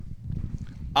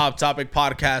Off Topic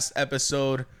Podcast,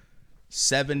 episode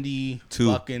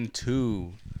 72. Fucking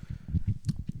 2.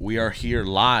 We are here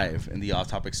live in the Off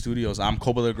Topic Studios. I'm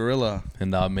Koba the Gorilla.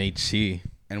 And I'm HC.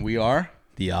 And we are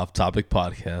the Off Topic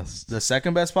Podcast. The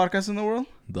second best podcast in the world?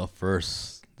 The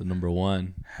first. The number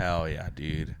one. Hell yeah,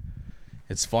 dude.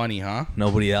 It's funny, huh?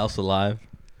 Nobody else alive.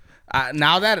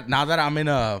 Now that I'm in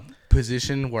a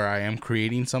position where I am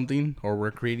creating something, or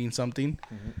we're creating something,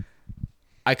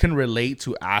 I can relate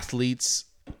to athletes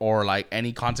or like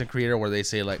any content creator where they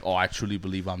say like, oh, I truly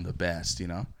believe I'm the best, you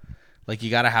know? Like you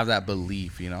got to have that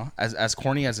belief, you know? As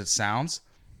corny as it sounds,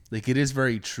 like it is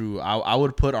very true. I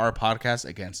would put our podcast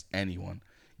against anyone.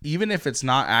 Even if it's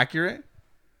not accurate,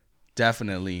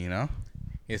 definitely, you know?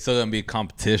 It's still going to be a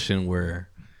competition where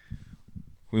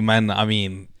we might not, I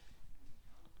mean,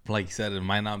 like you said, it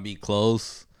might not be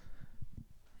close.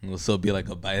 It'll still be like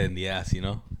a bite in the ass, you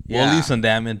know? Yeah. We'll leave some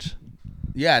damage.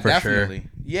 Yeah, for definitely. Sure.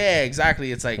 Yeah,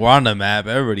 exactly. It's like we're on the map.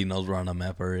 Everybody knows we're on the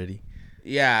map already.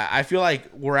 Yeah, I feel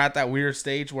like we're at that weird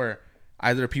stage where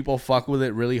either people fuck with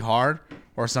it really hard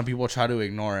or some people try to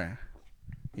ignore it.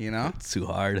 You know? It's too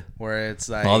hard. Where it's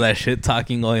like all that shit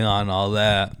talking going on, all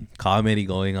that comedy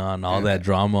going on, all that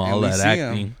drama, all that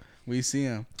acting. We see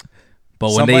them.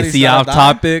 But when they see Off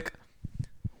Topic,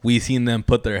 we seen them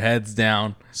put their heads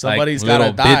down. Somebody's like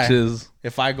gotta die. Bitches.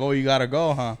 If I go, you gotta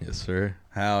go, huh? Yes, sir.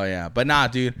 Hell yeah. But nah,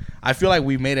 dude, I feel like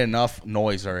we've made enough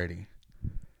noise already.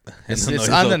 It's noise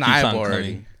undeniable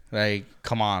already. Like,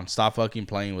 come on, stop fucking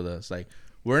playing with us. Like,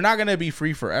 we're not gonna be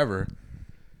free forever.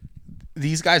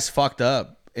 These guys fucked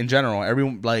up in general.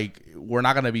 Everyone, like, we're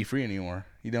not gonna be free anymore.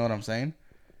 You know what I'm saying?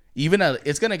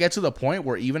 It's gonna get to the point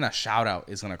where even a shout out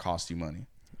is gonna cost you money.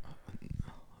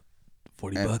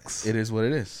 $40. It is what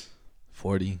it is.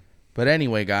 40. But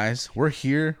anyway, guys, we're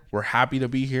here. We're happy to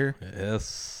be here.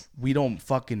 Yes. We don't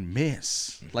fucking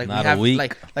miss. Like Not we have a week.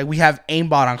 like we have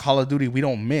aimbot on Call of Duty. We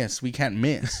don't miss. We can't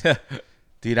miss.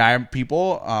 Dude,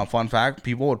 fun fact,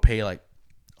 people would pay like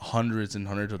hundreds and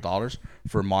hundreds of dollars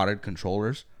for modded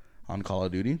controllers on Call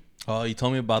of Duty. Oh, you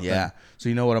told me about that. Yeah. So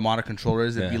you know what a modded controller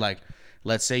is? It'd be like,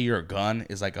 let's say your gun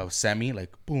is like a semi,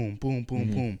 like boom, boom,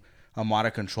 boom, boom. A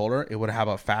modded controller, it would have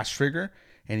a fast trigger,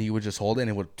 and you would just hold it, and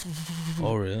it would.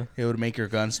 Oh, really? It would make your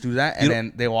guns do that, and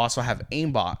then they will also have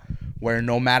aimbot, where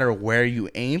no matter where you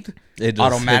aimed, it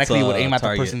automatically would aim at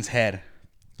the person's head.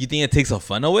 You think it takes the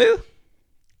fun away?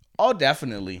 Oh,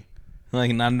 definitely.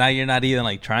 Like now you're not even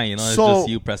like trying, you know. It's just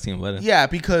you pressing a button. Yeah,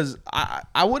 because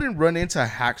I wouldn't run into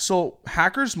hacks. So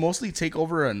hackers mostly take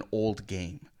over an old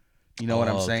game. You know what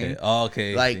I'm saying? Oh,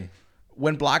 okay. Like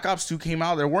when Black Ops 2 came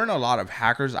out, there weren't a lot of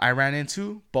hackers I ran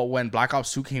into. But when Black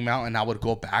Ops 2 came out and I would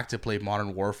go back to play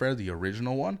Modern Warfare, the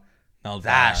original one,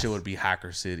 that shit would be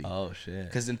Hacker City. Oh, shit.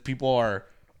 Because then people are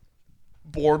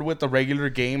bored with the regular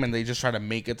game and they just try to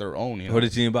make it their own. You know? What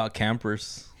did you think about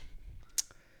campers?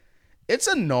 It's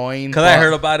annoying. Because I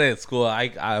heard about it at school.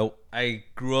 I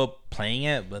grew up playing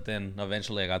it, but then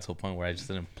eventually I got to a point where I just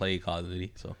didn't play Call of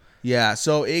Duty. So yeah,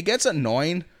 so it gets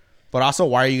annoying, but also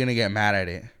why are you gonna get mad at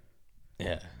it?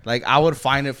 Yeah, like I would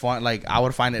find it fun. Like I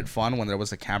would find it fun when there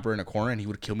was a camper in a corner and he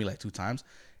would kill me like 2 times.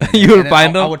 You would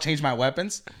find him. I would change my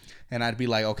weapons, and I'd be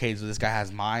like, okay, so this guy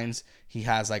has mines. He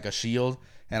has like a shield.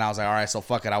 And I was like, all right, so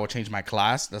fuck it. I would change my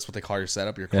class. That's what they call your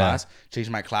setup, your class. Yeah. Change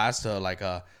my class to like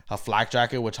a flak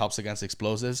jacket, which helps against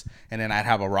explosives. And then I'd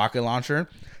have a rocket launcher.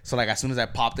 So like as soon as I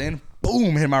popped in,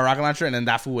 boom, hit my rocket launcher. And then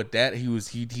that fool would dead.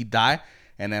 He'd die.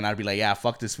 And then I'd be like, yeah,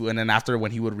 fuck this fool. And then after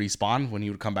when he would respawn, when he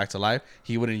would come back to life,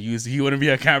 he wouldn't be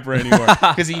a camper anymore.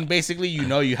 Because he basically,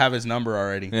 you have his number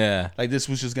already. Yeah. Like this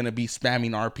was just going to be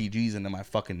spamming RPGs into my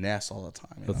fucking nest all the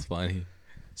time. That's funny.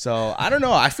 So, I don't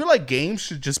know. I feel like games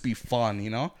should just be fun, you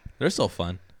know? They're so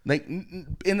fun. Like,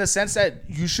 in the sense that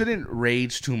you shouldn't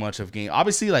rage too much of game.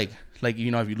 Obviously, like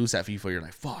you know, if you lose that FIFA, you're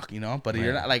like, fuck, you know? But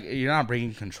you're not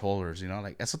bringing controllers, you know?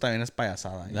 Like, eso también es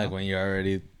payasada. Like, when you're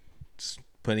already just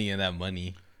putting in that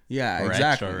money. Yeah, or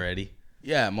exactly. Extra already.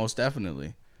 Yeah, most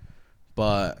definitely.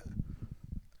 But,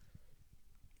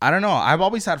 I don't know. I've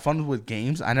always had fun with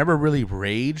games. I never really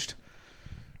raged.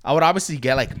 I would obviously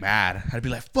get like mad. I'd be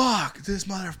like, fuck this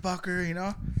motherfucker, you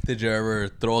know? Did you ever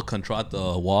throw a control at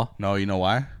the wall? No, you know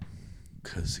why?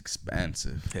 Because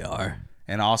expensive. They are.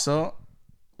 And also,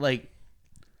 like,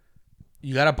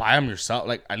 you got to buy them yourself.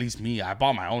 Like, at least me, I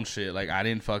bought my own shit. Like, I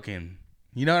didn't fucking,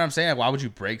 you know what I'm saying? Like, why would you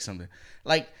break something?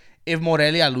 Like, if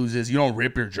Morelia loses, you don't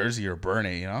rip your jersey or burn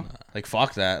it, you know? Like,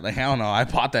 fuck that. Like, hell no. I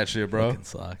bought that shit, bro.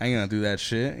 I ain't going to do that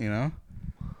shit, you know?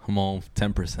 I'm on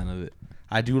 10% of it.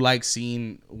 I do like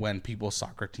seeing when people's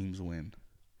soccer teams win.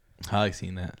 I like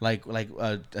seeing that. I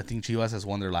think Chivas has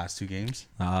won their last 2 games.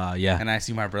 Yeah. And I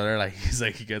see my brother, like,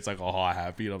 he gets like all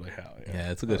happy. And I'm like, hell yeah.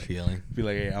 Yeah, it's a good feeling. Be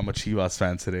like, hey, I'm a Chivas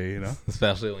fan today,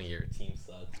 Especially when your team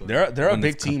sucks. They're a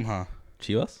big team, huh?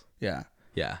 Chivas? Yeah.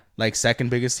 Yeah. Like second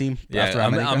biggest team after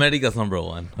America? America's number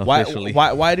 1 officially.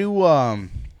 Why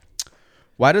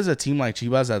does a team like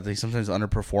Chivas that they sometimes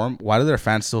underperform? Why do their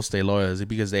fans still stay loyal? Is it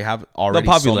because they have already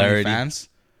so many fans?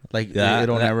 Like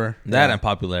it'll never and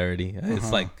popularity.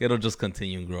 It's like it'll just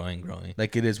continue growing.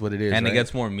 Like it is what it is, and right? It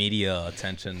gets more media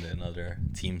attention than other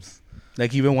teams.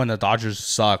 Like even when the Dodgers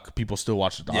suck, people still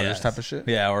watch the Dodgers type of shit.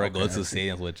 Yeah, or it goes to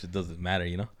stadiums, which it doesn't matter,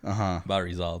 about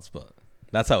results, but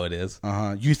that's how it is.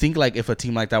 You think like if a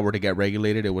team like that were to get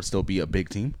regulated, it would still be a big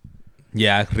team?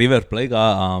 Yeah, River Plate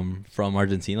got from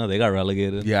Argentina. They got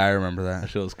relegated. Yeah, I remember that. That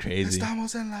shit was crazy.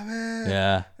 Estamos en la vez.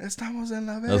 Yeah. Estamos en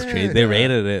la vez. That was crazy. They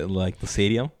raided it like the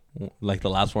stadium. Like the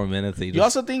last 4 minutes. You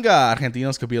also think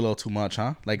Argentinos could be a little too much,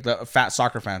 huh? Like the fat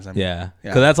soccer fans. I mean. Yeah.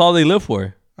 Because that's all they live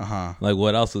for. Uh-huh. Like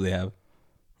what else do they have?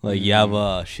 Like you have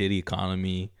a shitty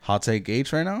economy. Hot take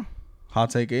H right now?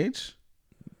 Hot take H?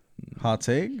 Hot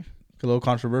take? A little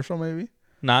controversial maybe?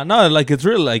 No, like it's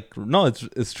really like no,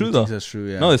 it's true though. That's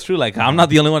true, yeah. No, it's true. Like I'm not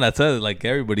the only one that says it. Like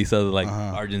everybody says it. Like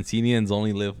Argentinians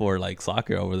only live for like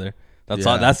soccer over there. That's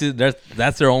all.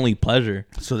 That's their only pleasure.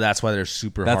 So that's why they're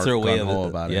super. That's their way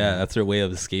about it. Yeah, that's their way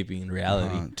of escaping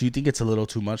reality. Do you think it's a little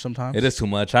too much sometimes? It is too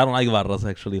much. I don't like Barras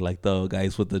actually. Like the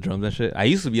guys with the drums and shit. I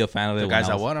used to be a fan of it. The guys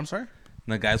that what? I'm sorry.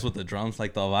 The guys with the drums,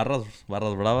 like the Barras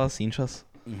Bravas, hinchas.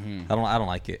 I don't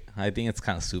like it. I think it's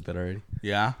kind of stupid already.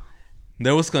 Yeah.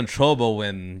 There was control, but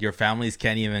when your families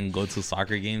can't even go to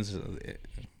soccer games,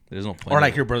 there's no point. Or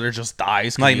like your brother just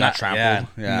dies because he got trampled.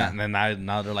 Yeah. And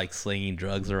now they're like slinging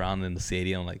drugs around in the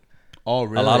stadium. Like, oh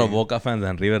really? A lot of Boca fans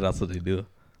and River, that's what they do.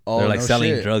 Oh, they're like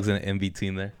selling drugs in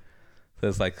between there. So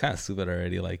it's like kind of stupid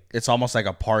already. Like it's almost like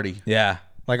a party. Yeah.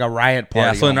 Like a riot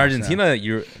party. Yeah. So in Argentina,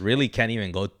 you really can't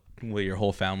even go with your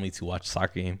whole family to watch a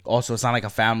soccer game. Also, it's not like a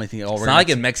family thing. It's not like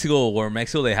in Mexico, where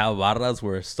they have barras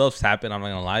where stuff's happen. I'm not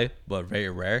gonna lie, but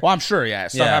very rare. Well, I'm sure,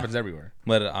 stuff happens everywhere.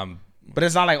 But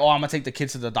it's not like, oh, I'm gonna take the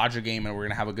kids to the Dodger game and we're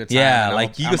gonna have a good time. Yeah,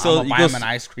 like you can buy them an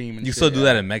ice cream. And you still do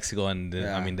that in Mexico, and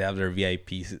I mean they have their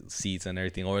VIP seats and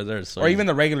everything over there. So or even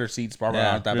the regular seats, probably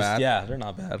aren't that bad. Yeah, they're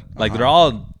not bad. Like they're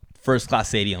all first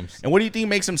class stadiums. And what do you think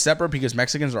makes them separate? Because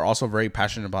Mexicans are also very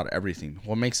passionate about everything.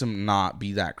 What makes them not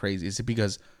be that crazy? Is it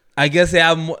because I guess they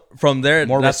have more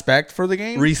respect for the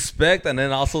game? Respect, and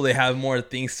then also they have more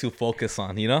things to focus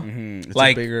on, It's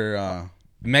like a bigger...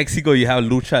 Mexico, you have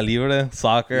lucha libre,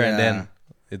 soccer, and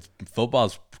then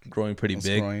football's growing pretty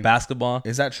big. Growing. Basketball.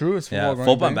 Is that true? Is football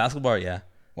growing big? And basketball, yeah.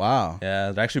 Wow.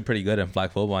 Yeah, they're actually pretty good in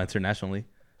flag football internationally.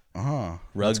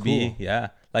 Rugby, cool. Yeah.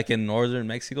 Like in northern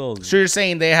Mexico. So you're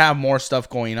saying they have more stuff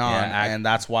going on, and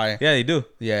that's why... Yeah, they do.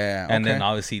 Yeah, And then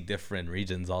obviously different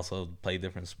regions also play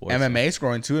different sports. MMA's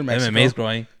growing too in Mexico. MMA's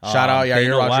growing. Shout out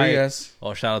Yair Rodriguez.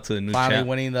 Oh, shout out to the new Finally champ.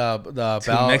 winning the belt.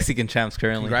 Two Mexican champs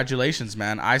currently. Congratulations,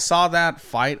 man. I saw that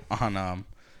fight on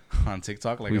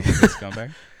TikTok, like a fucking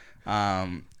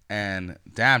scumbag. And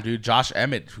damn, dude, Josh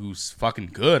Emmett, who's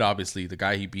fucking good, obviously, the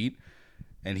guy he beat.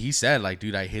 And he said, like,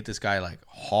 dude, I hit this guy, like,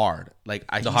 hard. Like,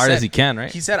 as he can,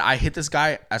 right? He said, I hit this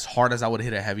guy as hard as I would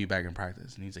hit a heavy bag in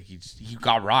practice. And he's like, he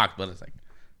got rocked, but it's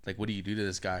like, what do you do to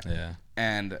this guy? Yeah.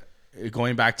 And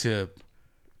going back to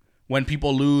when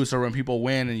people lose or when people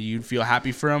win and you feel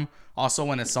happy for them. Also,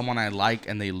 when it's someone I like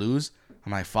and they lose,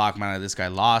 I'm like, fuck, man, this guy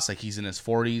lost. Like, he's in his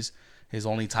 40s. His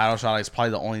only title shot is probably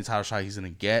the only title shot he's going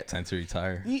to get. Time to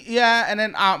retire. Yeah, and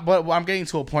then, but I'm getting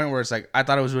to a point where it's like, I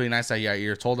thought it was really nice that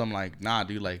Yair told him, like, nah,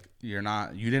 dude, like, you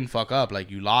didn't fuck up. Like,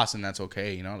 you lost, and that's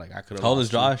okay, you know? Like, I could have. How old is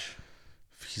Josh?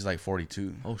 He's like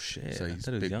 42. Oh, shit. So he's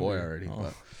a big boy already. Oh.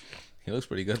 But he looks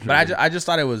pretty good. But I just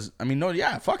thought it was,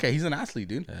 fuck it. He's an athlete,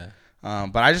 dude. Yeah.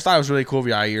 But I just thought it was really cool of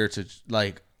Yair to,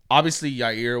 like, obviously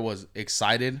Yair was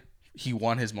excited. He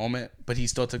won his moment, but he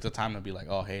still took the time to be like,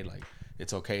 oh, hey, like,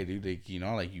 it's okay, dude. Like, you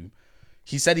know, like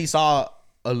he said he saw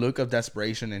a look of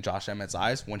desperation in Josh Emmett's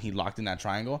eyes when he locked in that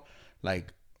triangle.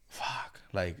 Like, fuck,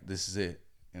 like, this is it,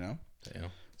 you know? Damn.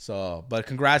 So, but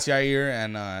congrats, Yair,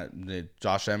 and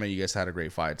Josh Emmett. You guys had a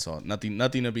great fight. So, nothing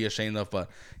to be ashamed of. But,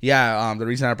 yeah, the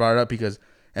reason I brought it up because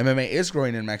MMA is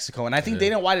growing in Mexico. And I think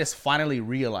Dana White is finally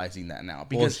realizing that now.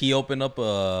 Because he opened up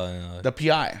the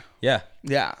PI. Yeah.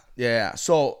 Yeah.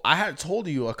 So, I had told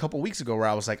you a couple weeks ago where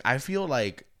I was like, I feel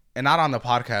like, and not on the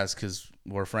podcast because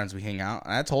we're friends, we hang out.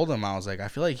 And I told him, I was like, I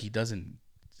feel like he doesn't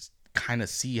kind of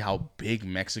see how big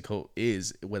Mexico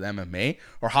is with MMA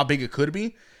or how big it could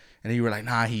be. And you were like,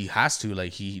 nah, he has to.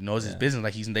 Like, he knows his business.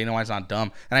 Like, Dana White's not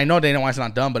dumb. And I know Dana White's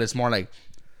not dumb, but it's more like,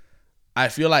 I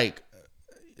feel like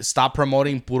stop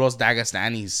promoting puros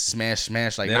Dagestanis,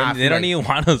 smash. Like, they don't even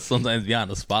want to sometimes be on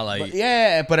the spotlight.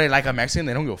 But like a Mexican,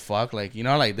 they don't give a fuck. Like, you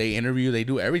know, like they interview, they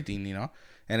do everything, you know.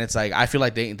 And it's like I feel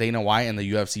like Dana White and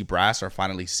the UFC brass are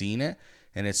finally seeing it,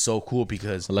 and it's so cool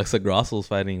because Alexa Grasso's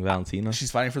fighting Valentina.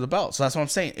 she's fighting for the belt. So that's what I'm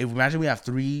saying. Imagine we have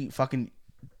 3 fucking.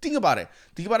 Think about it.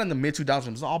 Think about it in the mid 2000s.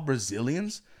 It's all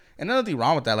Brazilians. And nothing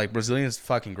wrong with that. Like, Brazilians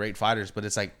fucking great fighters, but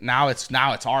it's like now it's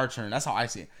our turn. That's how I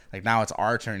see it. Like, now it's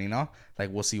our turn, you know? Like,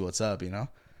 we'll see what's up, you know?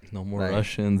 No more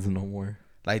Russians, no more.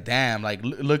 Like, damn, like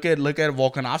look at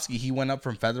Volkanovski. He went up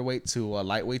from featherweight to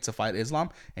lightweight to fight Islam,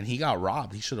 and he got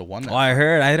robbed. He should have won that. Oh, I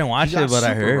heard. I didn't watch it, but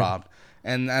I heard. Robbed.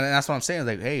 And that's what I'm saying.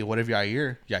 Like, hey, what if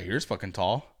Yair? Yair's fucking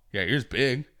tall. Yair's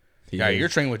big.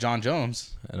 Yair trained with John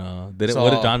Jones. What did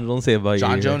John Jones say about Yair?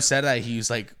 John Jones said that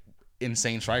he's like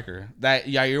insane striker. That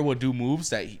Yair would do moves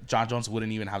that John Jones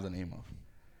wouldn't even have the name of.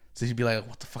 So he'd be like,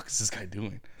 "What the fuck is this guy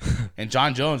doing?" And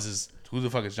John Jones is who the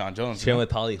fuck is John Jones? Trained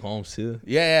with Holly Holmes too.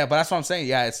 Yeah, but that's what I'm saying.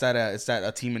 Yeah, it's that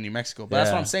a team in New Mexico. But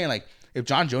that's what I'm saying. Like, if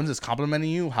John Jones is complimenting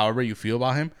you, however you feel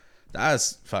about him,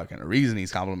 that's fucking a reason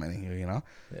he's complimenting you. You know.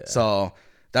 Yeah. So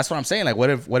that's what I'm saying. Like, what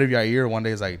if Yair one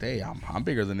day is like, "Hey, I'm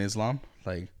bigger than Islam.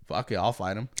 Like, fuck it, I'll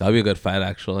fight him." That'd be a good fight,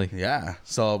 actually. Yeah.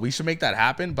 So we should make that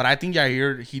happen. But I think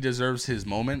Yair, he deserves his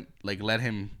moment. Like, let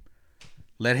him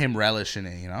relish in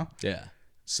it. You know. Yeah.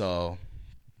 So,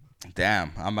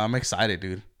 damn, I'm excited,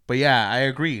 dude. But yeah, I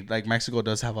agree. Like, Mexico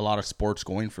does have a lot of sports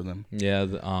going for them. Yeah,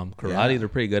 karate, they're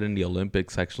pretty good in the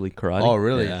Olympics, actually. Karate. Oh,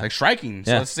 really? Yeah. Like striking.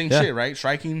 So it's the same shit, right?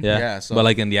 Striking. Yeah. So, but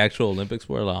like in the actual Olympics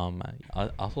world,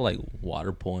 also like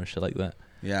water polo and shit like that.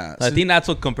 Yeah. So I think that's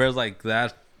what compares like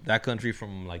that country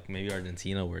from like maybe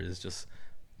Argentina, where it's just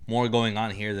more going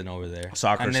on here than over there.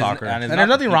 Soccer. And there's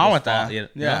nothing wrong with that. Yeah.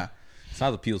 Yeah. It's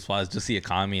not the people's fault. It's just the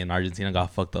economy, and Argentina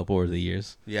got fucked up over the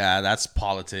years. Yeah, that's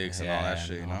politics and all that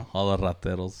shit, you know? All the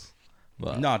rateros.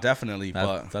 But no, definitely.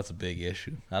 But that's a big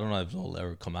issue. I don't know if they'll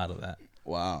ever come out of that.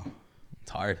 Wow.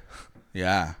 It's hard.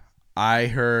 Yeah. I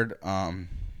heard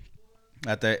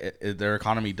that their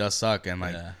economy does suck, and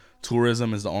like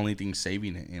tourism is the only thing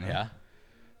saving it, you know? Yeah.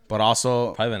 But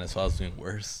also... Probably Venezuela's doing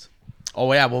worse.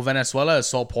 Oh, yeah. Well, Venezuela is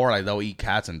so poor, like, they'll eat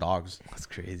cats and dogs. That's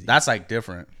crazy. That's, like,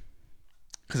 different.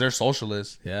 Because they're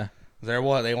socialists. Yeah. They're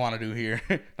what they want to do here.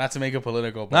 Not to make it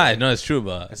political. But nah, no, it's true,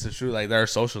 but... It's true. Like, they're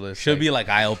socialists. Should be, like,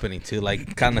 eye-opening, too.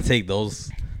 Like, kind of take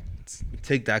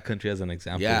that country as an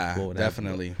example. Yeah,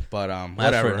 definitely. But, that's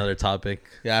whatever. for another topic.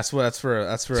 Yeah, that's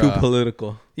for too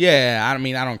political. Yeah, I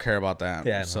mean, I don't care about that.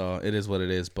 Yeah. So, it is what it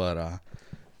is. But,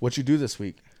 what you do this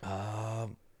week?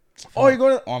 You're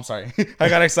going to... Oh, I'm sorry. I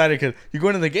got excited because you're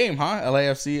going to the game, huh?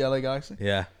 LAFC, LA Galaxy?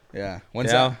 Yeah. Yeah.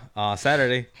 When's that?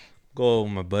 Saturday. Go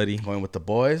with my buddy. Going with the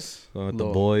boys? Going with the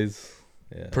boys.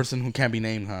 Yeah. Person who can't be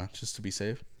named, huh? Just to be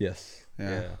safe? Yes.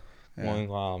 Yeah. Going,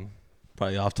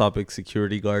 probably off-topic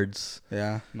security guards.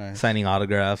 Yeah, nice. Signing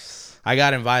autographs. I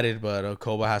got invited, but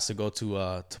Koba has to go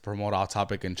to promote Off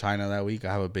Topic in China that week.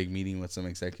 I have a big meeting with some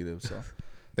executives, so...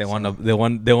 They want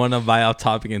to buy Off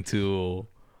Topic into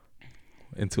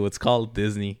what's called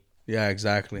Disney. Yeah,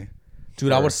 exactly.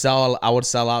 Dude, I would sell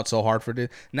out so hard for this.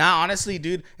 Now, honestly,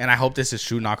 dude, and I hope this is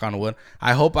true, knock on wood.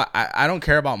 I hope I don't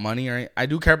care about money or anything. I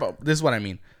do care about, this is what I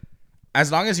mean.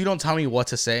 As long as you don't tell me what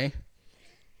to say,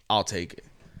 I'll take it.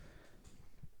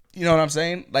 You know what I'm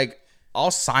saying? Like,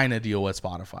 I'll sign a deal with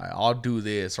Spotify. I'll do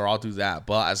this or I'll do that.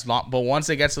 But once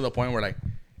it gets to the point where, like,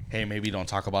 hey, maybe don't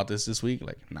talk about this week,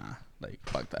 like, nah, like,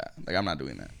 fuck that. Like, I'm not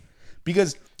doing that.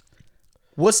 Because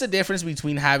what's the difference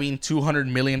between having $200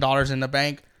 million in the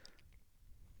bank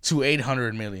to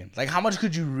 $800 million? Like, how much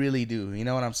could you really do? You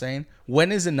know what I'm saying?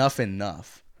 When is enough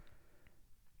enough?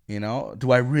 You know,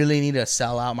 do I really need to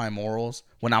sell out my morals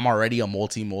when I'm already a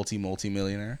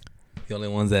multi-millionaire? The only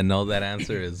ones that know that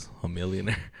answer is a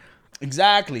millionaire.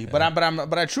 Exactly. Yeah.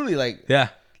 But I truly like I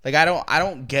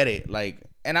don't get it. Like,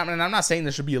 and I'm not saying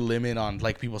there should be a limit on,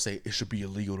 like, people say it should be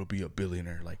illegal to be a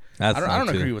billionaire. Like, I don't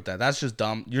agree with that. That's just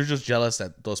dumb. You're just jealous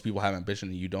that those people have ambition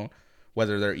and you don't,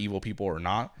 whether they're evil people or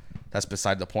not. That's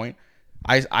beside the point.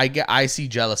 I see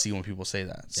jealousy when people say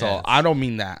that. So yes. I don't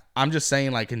mean that. I'm just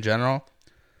saying, like, in general.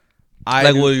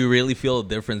 Will you really feel a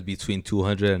difference between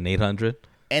 200 and 800?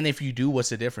 And if you do, what's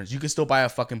the difference? You can still buy a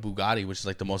fucking Bugatti, which is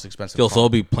like the most expensive. You'll still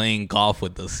be playing golf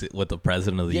with the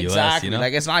president of the U.S. Exactly. You know?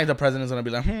 Like, it's not like the president's gonna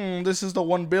be like, this is the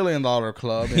 $1 billion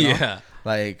club. You know? Yeah.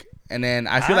 Like, and then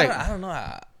I feel like I don't know.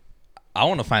 I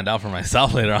want to find out for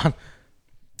myself later on.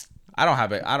 I don't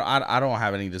have it. I don't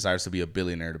have any desires to be a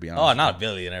billionaire, to be honest. Oh, not a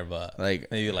billionaire, but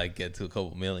like maybe like get to a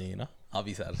couple million. You know, I'll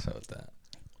be satisfied with that.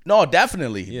 No,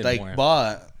 definitely. Yeah, like, more.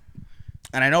 But,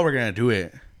 and I know we're gonna do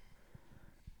it.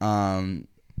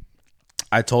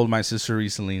 I told my sister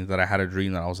recently that I had a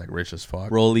dream that I was like rich as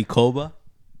fuck. Rolly Coba.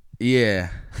 Yeah.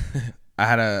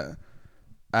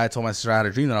 I told my sister I had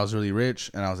a dream that I was really rich,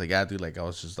 and I was like, yeah, dude, like I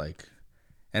was just like,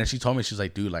 and she told me, she's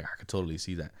like, dude, like I could totally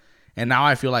see that. And now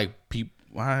I feel like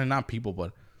not people,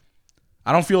 but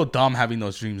I don't feel dumb having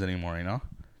those dreams anymore, you know?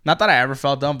 Not that I ever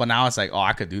felt dumb, but now it's like, oh,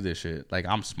 I could do this shit. Like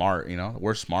I'm smart, you know?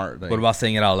 We're smart. Like, What about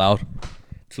saying it out loud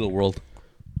to the world?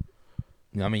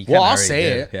 I mean, well, I'll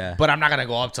say it, yeah, but I'm not gonna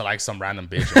go up to like some random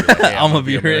bitch and be like, hey, I'm gonna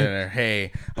be a billionaire.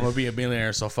 Hey, I'm gonna be a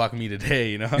billionaire, so fuck me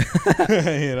today, you know.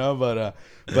 You know,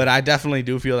 but I definitely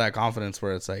do feel that confidence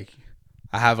where it's like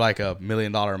I have like $1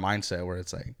 million mindset where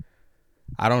it's like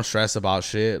I don't stress about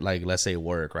shit. Like let's say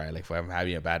work, right? Like if I'm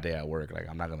having a bad day at work, like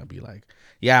I'm not gonna be like,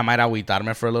 yeah, I might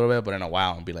agüitarme for a little bit, but in a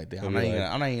while I'll be like, damn, I'm not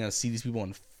even gonna see these people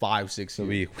in 5-6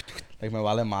 years. Like me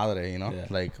vale madre, you know,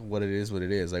 like what it is.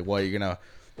 Like what you're gonna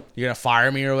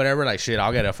fire me or whatever, like shit,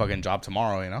 I'll get a fucking job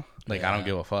tomorrow, you know? Like I don't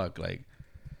give a fuck. Like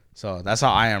so that's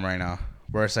how I am right now.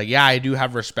 Where it's like, yeah, I do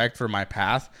have respect for my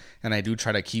path and I do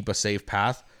try to keep a safe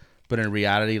path, but in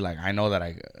reality, like I know that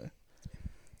I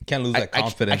can't lose that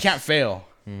confidence. I can't fail.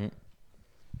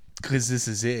 Cause this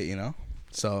is it, you know?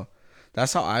 So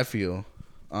that's how I feel.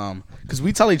 Cause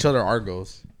we tell each other our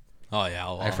goals. Oh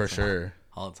yeah, for sure.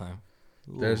 All the time.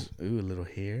 Ooh. There's a little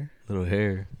hair.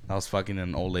 I was fucking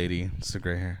an old lady. It's a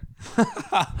gray hair.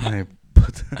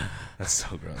 That's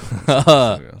so gross.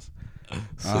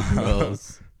 So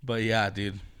gross. But yeah,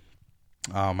 dude.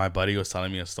 My buddy was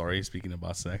telling me a story speaking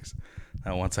about sex.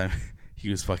 That one time he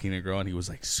was fucking a girl and he was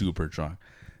like super drunk,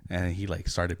 and he like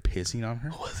started pissing on her.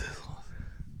 Who was this?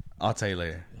 I'll tell you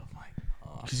later.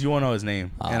 Because you won't know his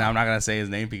name, and I'm not gonna say his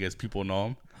name because people know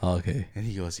him. Okay. And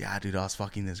he goes, yeah, dude, I was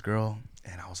fucking this girl,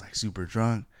 and I was like super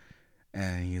drunk.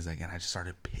 And he's like, and I just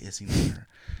started pissing on her.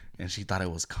 And she thought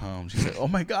it was cum. She's like, oh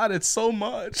my God, it's so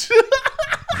much.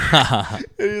 And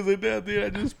he's like, damn, dude, I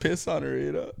just pissed on her,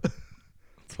 you know?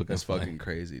 That's fucking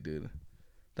crazy, dude.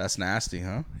 That's nasty,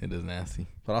 huh? It is nasty.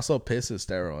 But also piss is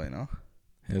sterile, you know?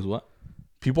 Is what?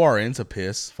 People are into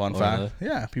piss. Fun fact.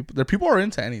 Really? Yeah, people are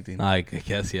into anything. I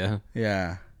guess, yeah.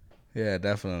 Yeah. Yeah,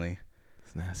 definitely.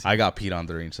 It's nasty. I got peed on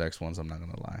during sex once, I'm not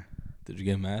going to lie. Did you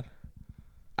get mad?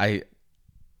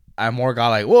 I more got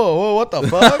like, whoa, what the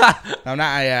fuck? I'm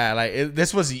not, yeah, like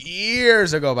this was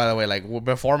years ago, by the way, like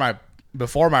before my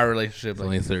relationship. Like,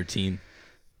 only 13.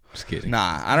 Just kidding.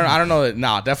 Nah, I don't know that.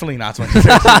 Nah, definitely not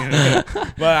 2013.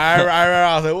 But I remember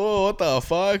I was like, whoa, what the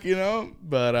fuck, you know?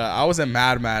 But I wasn't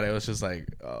mad. It was just like,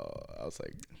 I was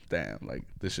like, damn, like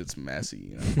this shit's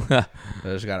messy, you know? I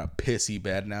just got a pissy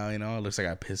bed now, you know? It looks like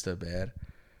I pissed a bed.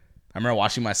 I remember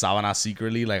washing my sábanas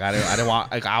secretly. Like I didn't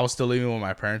want, like I was still living with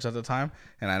my parents at the time,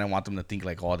 and I didn't want them to think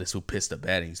like, oh, this who pissed the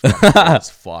bed. He's fucking as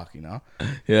fuck, you know?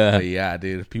 Yeah. But yeah,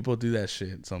 dude, people do that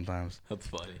shit sometimes. That's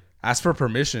funny. Ask for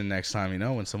permission next time, you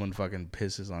know, when someone fucking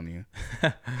pisses on you.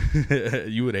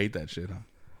 You would hate that shit, huh?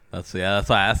 That's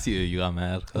why I asked you. You got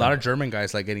mad. A lot of German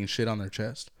guys like getting shit on their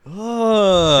chest.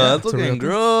 Oh, yeah, that's looking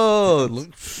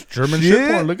gross. German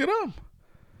shit porn. Look it up.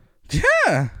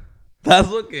 Yeah. That's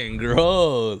looking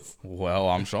gross. Well,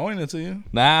 I'm showing it to you.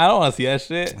 Nah, I don't want to see that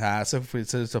shit.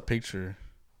 It's a picture.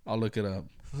 I'll look it up.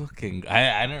 It's looking.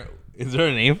 I don't. Is there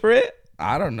a name for it?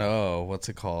 I don't know. What's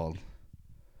it called?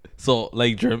 So,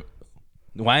 like,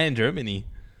 why in Germany?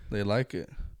 They like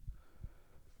it.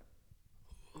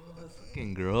 Oh, that's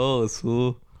fucking gross,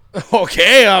 fool.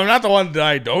 Okay, I'm not the one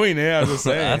doing it. I'm just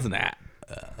saying.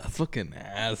 That's fucking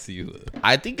nasty.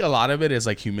 I think a lot of it is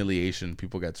like humiliation.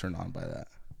 People get turned on by that.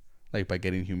 Like by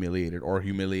getting humiliated or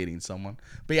humiliating someone.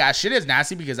 But yeah, shit is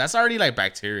nasty because that's already like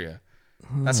bacteria.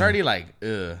 That's already like,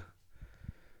 ugh.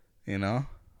 You know?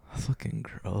 That's fucking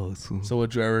gross. So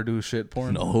would you ever do shit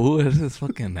porn? No, it's just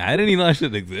fucking, I didn't even know that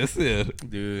shit existed.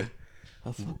 Dude.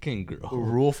 That's fucking gross.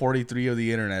 Rule 43 of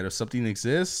the internet. If something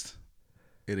exists,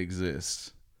 it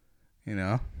exists. You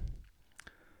know?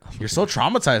 You're so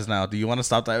traumatized now. Do you want to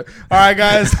stop that? All right,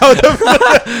 guys.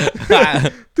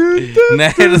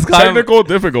 Technical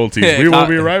difficulties. We will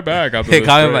be right back. It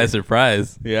caught me by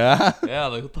surprise. Yeah? Yeah,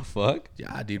 like, what the fuck?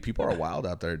 Yeah, dude. People are wild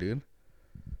out there, dude.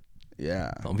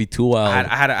 Yeah. Don't be too wild.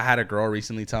 I had a girl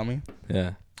recently tell me.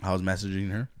 Yeah. I was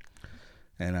messaging her.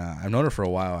 And I've known her for a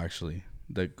while, actually.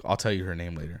 I'll tell you her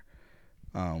name later.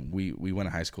 We went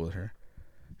to high school with her.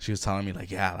 She was telling me,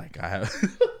 like, yeah, like, I have...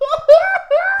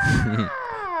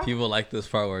 People like this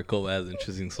part where Cole has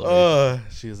interesting stories.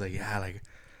 She was like, yeah, like,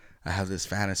 I have this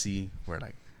fantasy where,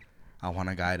 like, I want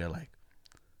a guy to, like,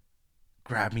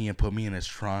 grab me and put me in his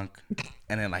trunk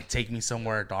and then, like, take me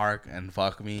somewhere dark and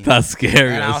fuck me. That's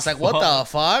scary. And I was like, what the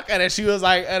fuck? And then she was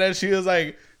like,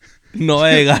 No va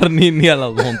a llegar ni a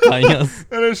las montañas.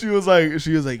 And then she was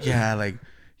like, yeah, like,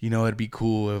 you know, it'd be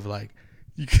cool if like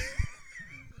you could.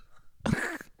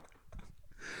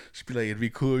 She'd be like, it'd be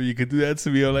cool if you could do that to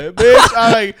me. I'm like,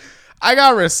 bitch, I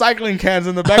got recycling cans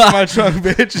in the back of my trunk,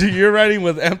 bitch. You're riding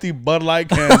with empty Bud Light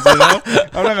cans, you know?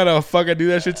 I'm not gonna fucking do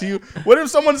that shit to you. What if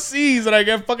someone sees that I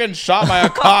get fucking shot by a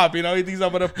cop? You know, he thinks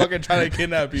I'm gonna fucking try to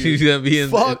kidnap you. She's gonna be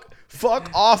in.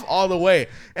 Fuck off all the way.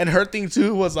 And her thing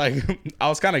too was like, I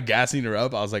was kind of gassing her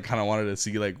up. I was like, kind of wanted to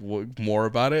see like more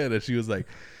about it. And then she's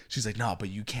like, no, but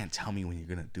you can't tell me when you're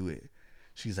gonna do it.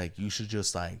 She's like, you should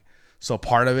just like. So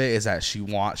part of it is that she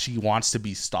wants to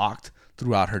be stalked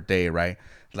throughout her day, right?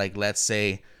 Like, let's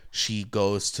say she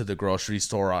goes to the grocery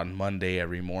store on Monday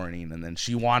every morning, and then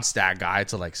she wants that guy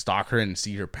to like stalk her and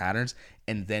see her patterns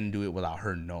and then do it without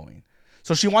her knowing.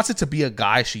 So she wants it to be a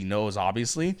guy she knows,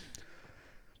 obviously,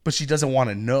 but she doesn't want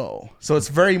to know. So it's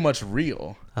very much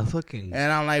real. That's fucking.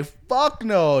 And I'm like, fuck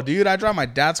no, dude. I drive my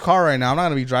dad's car right now. I'm not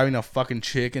going to be driving a fucking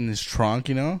chick in his trunk,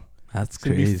 you know? That's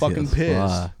crazy. Be fucking pissed.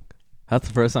 Fuck. That's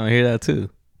the first time I hear that too.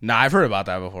 Nah, I've heard about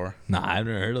that before. Nah, I've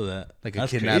never heard of that. Like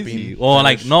That's a kidnapping. Crazy. Well,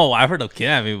 like, no, I've heard of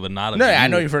kidnapping, but not. No, yeah, I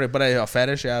know you've heard it, but a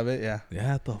fetish, yeah, yeah.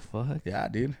 Yeah, what the fuck? Yeah,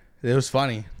 dude, it was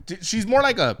funny. Dude, she's more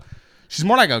like a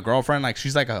girlfriend. Like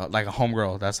she's like a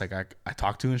homegirl. That's like I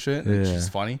talk to and shit. Yeah. She's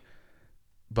funny,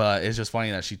 but it's just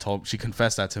funny that she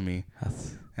confessed that to me,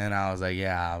 and I was like,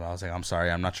 yeah, I was like, I'm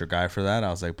sorry, I'm not your guy for that. I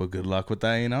was like, but good luck with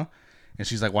that, you know. And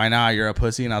she's like, why not? You're a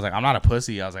pussy. And I was like, I'm not a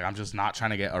pussy. I was like, I'm just not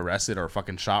trying to get arrested or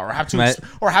fucking shot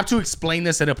or have to explain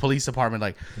this at a police department.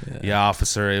 Like, yeah,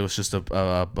 officer, it was just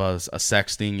a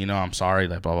sex thing. You know, I'm sorry.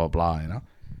 Like, blah, blah, blah. You know,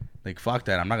 like, fuck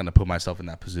that. I'm not going to put myself in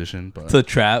that position. But it's a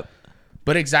trap.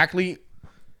 But exactly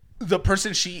the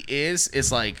person she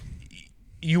is like,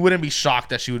 you wouldn't be shocked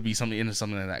that she would be into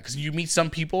something like that. Because you meet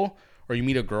some people or you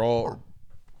meet a girl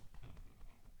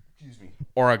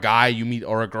or a guy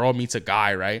or a girl meets a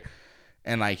guy, right?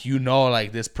 And like, you know,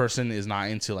 like this person is not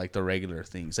into like the regular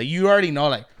things. Like you already know,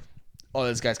 like, oh,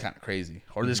 this guy's kind of crazy,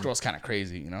 or this girl's kind of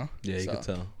crazy, you know? Yeah, you can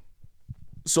tell.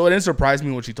 So it didn't surprise me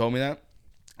when she told me that.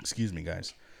 Excuse me,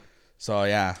 guys. So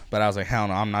yeah, but I was like, hell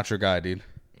no, I'm not your guy, dude.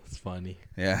 It's funny.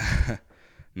 Yeah,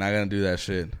 not gonna do that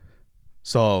shit.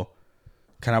 So,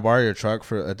 can I borrow your truck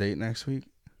for a date next week?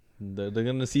 They're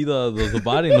gonna see the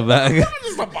body in the back.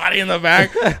 Just the body in the back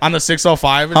on the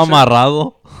 605.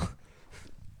 Amarrado.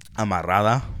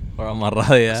 Amarrada. Or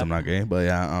amarrada, yeah. I'm not gay, but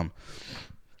yeah.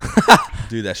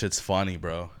 Dude, that shit's funny,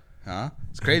 bro. Huh?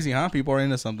 It's crazy, huh? People are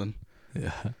into something.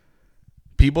 Yeah.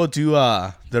 People do,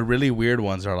 the really weird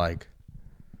ones are like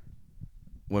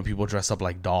when people dress up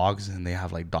like dogs and they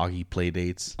have like doggy play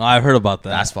dates. Oh, I've heard about that.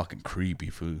 That's fucking creepy,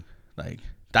 food. Like,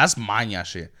 that's maña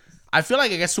shit. I feel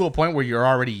like it gets to a point where you're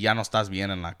already, ya no estás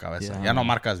bien en la cabeza. Ya no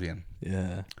marcas bien.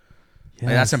 Yeah.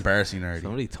 Like, that's embarrassing already.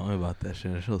 Somebody told me about that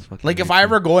shit. That shit was fucking like, if I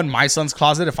ever go in my son's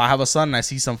closet, if I have a son and I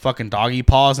see some fucking doggy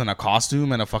paws and a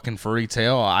costume and a fucking furry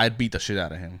tail, I'd beat the shit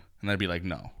out of him. And I'd be like,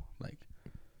 no. Like,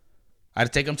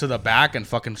 I'd take him to the back and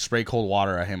fucking spray cold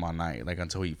water at him all night, like,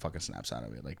 until he fucking snaps out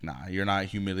of it. Like, nah, you're not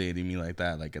humiliating me like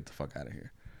that. Like, get the fuck out of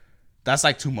here. That's,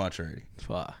 like, too much already.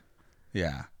 Fuck.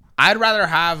 Yeah. I'd rather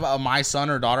have my son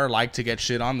or daughter like to get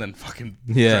shit on than fucking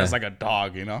dress like a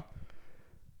dog, you know?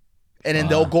 And then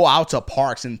they'll go out to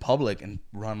parks in public and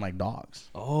run like dogs.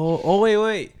 Oh,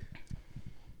 wait.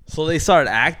 So they started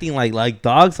acting like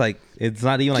dogs. Like, it's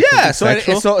not even like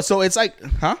sexual? So it's like,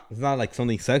 huh? It's not like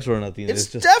something sexual or nothing. It's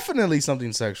just definitely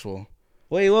something sexual.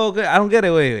 Wait, well, I don't get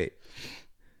it. Wait.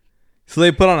 So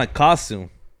they put on a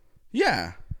costume.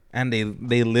 Yeah. And they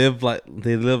live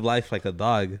life like a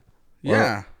dog.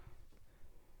 Yeah.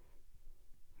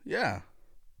 Yeah.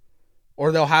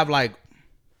 Or they'll have like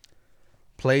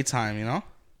playtime, you know?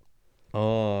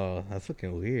 Oh, that's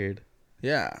fucking weird.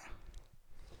 Yeah.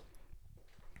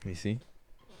 Let me see.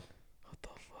 What the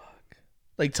fuck?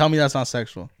 Like, tell me that's not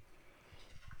sexual.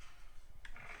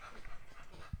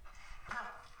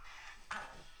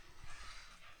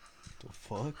 The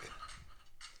fuck?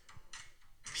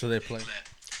 So they play.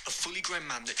 A fully grown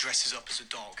man that dresses up as a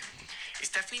dog.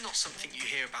 It's definitely not something you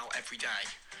hear about every day.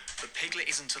 But Piglet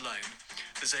isn't alone.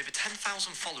 There's over 10,000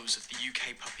 followers of the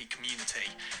UK puppy community,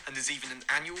 and there's even an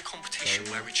annual competition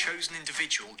where a chosen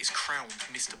individual is crowned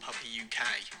Mr. Puppy UK.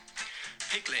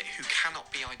 Piglet, who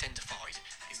cannot be identified,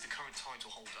 is the current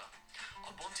title holder. I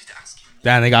wanted to ask him...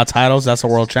 Damn, they got titles? That's a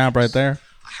world champ right there.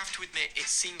 I have to admit, it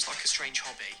seems like a strange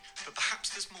hobby, but perhaps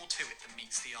there's more to it than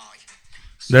meets the eye.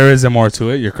 So there isn't more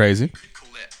to it. You're crazy. Could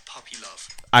call it puppy love.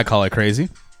 I call it crazy.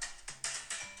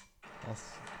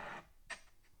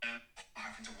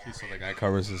 So the guy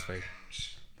covers his face.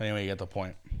 But anyway, you get the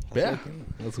point. Yeah.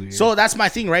 That's weird. So that's my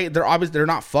thing, right? They're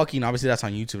not fucking. Obviously, that's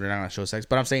on YouTube. They're not gonna show sex.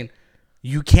 But I'm saying,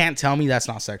 you can't tell me that's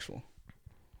not sexual.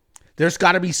 There's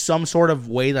got to be some sort of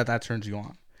way that turns you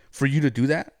on. For you to do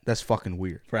that, that's fucking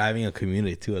weird. For having a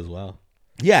community too as well.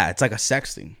 Yeah, it's like a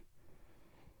sex thing.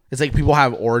 It's like people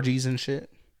have orgies and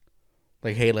shit.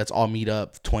 Like, hey, let's all meet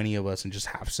up, 20 of us, and just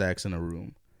have sex in a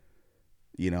room.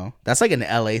 You know? That's like an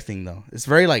LA thing, though. It's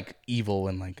very, like, evil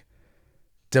and, like,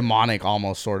 demonic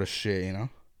almost sort of shit, you know?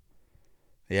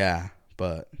 Yeah,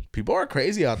 but people are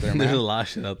crazy out there, man. There's a lot of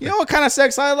shit out there. You know what kind of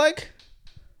sex I like?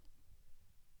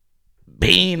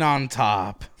 Being on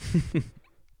top.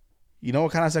 You know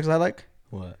what kind of sex I like?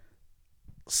 What?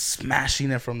 Smashing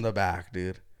it from the back,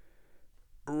 dude.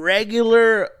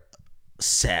 Regular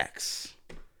sex.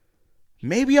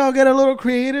 Maybe I'll get a little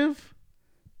creative,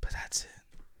 but that's it.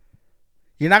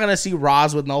 You're not going to see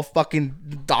Roz with no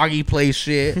fucking doggy play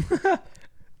shit.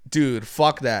 Dude,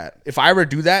 fuck that. If I ever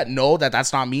do that, know that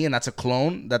that's not me and that's a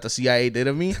clone that the CIA did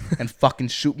of me and fucking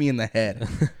shoot me in the head.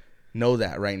 Know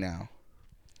that right now.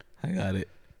 I got it.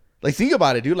 Like, think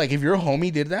about it, dude. Like, if your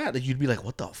homie did that, like, you'd be like,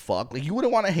 what the fuck? Like, you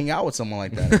wouldn't want to hang out with someone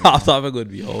like that. Off topic would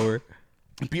be over.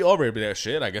 It'd be over. It'd be like,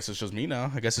 shit, I guess it's just me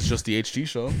now. I guess it's just the HT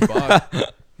show.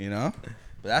 Fuck. You know?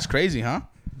 But that's crazy, huh?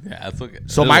 Yeah, that's okay.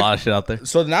 So There's a lot of shit out there.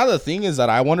 So now the thing is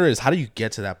that I wonder is, how do you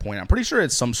get to that point? I'm pretty sure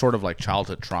it's some sort of, like,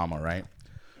 childhood trauma, right?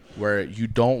 Where you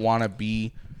don't want to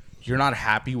be, you're not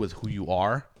happy with who you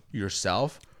are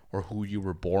yourself or who you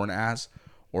were born as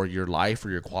or your life or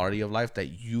your quality of life, that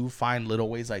you find little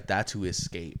ways like that to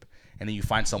escape. And then you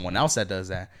find someone else that does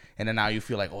that. And then now you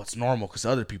feel like, oh, it's normal because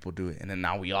other people do it. And then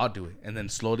now we all do it. And then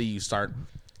slowly you start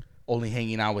only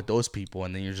hanging out with those people.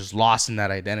 And then you're just lost in that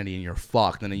identity and you're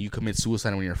fucked. And then you commit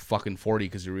suicide when you're fucking 40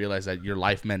 because you realize that your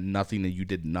life meant nothing and you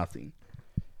did nothing.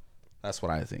 That's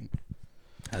what I think.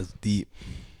 That's deep.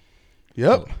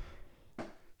 Yep.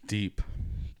 Deep.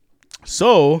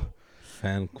 So,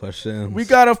 Fan questions. we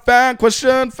got a fan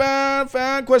question.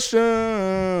 Fan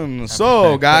question.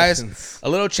 So, guys, questions. a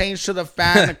little change to the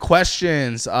fan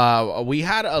questions. We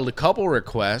had a couple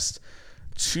requests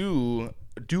to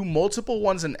do multiple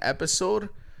ones an episode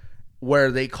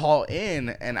where they call in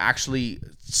and actually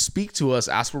speak to us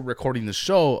as we're recording the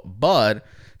show. But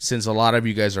since a lot of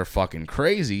you guys are fucking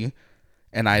crazy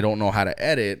and I don't know how to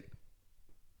edit,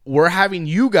 we're having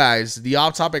you guys, the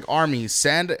Off Topic Army,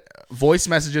 send voice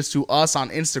messages to us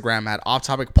on Instagram at Off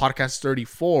Topic Podcast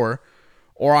 34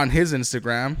 or on his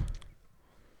Instagram.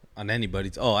 On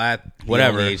anybody's. Oh, at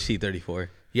Whatever. HT34.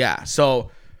 Yeah, so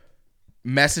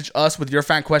message us with your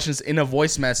fan questions in a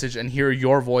voice message and hear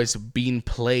your voice being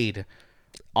played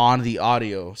on the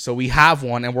audio. So we have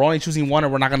one, and we're only choosing one,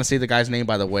 and we're not going to say the guy's name,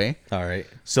 by the way. All right.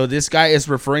 So this guy is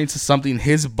referring to something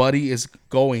his buddy is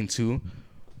going through.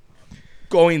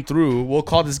 We'll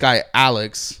call this guy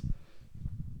Alex,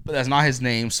 but that's not his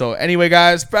name. So anyway,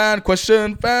 guys, fan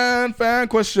question.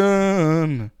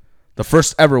 The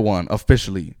first ever one,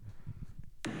 officially.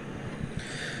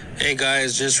 Hey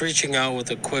guys, just reaching out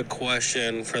with a quick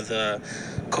question for the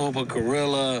Cobra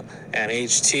Gorilla and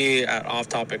HT at Off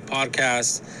Topic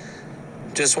Podcast.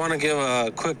 Just want to give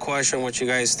a quick question, what you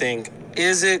guys think.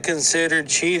 Is it considered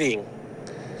cheating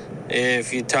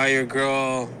if you tell your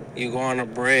girl you go on a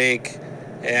break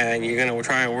and you're going to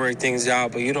try and work things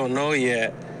out, but you don't know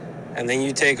yet, and then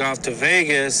you take off to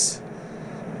Vegas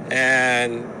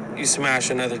and you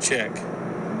smash another chick?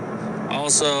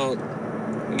 Also,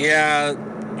 yeah,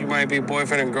 you might be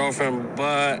boyfriend and girlfriend,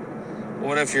 but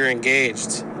what if you're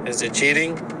engaged? Is it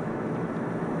cheating?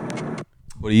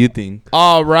 What do you think?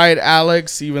 All right,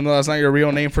 Alex, even though that's not your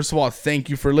real name, first of all, thank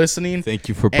you for listening. Thank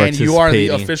you for And participating. you are the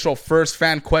official first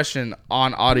fan question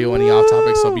on audio and the Off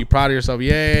Topic, so be proud of yourself.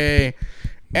 Yay.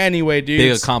 Anyway, Big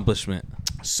dudes. accomplishment.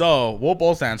 So we'll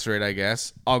both answer it, I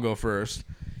guess. I'll go first.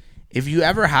 If you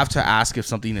ever have to ask if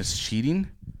something is cheating,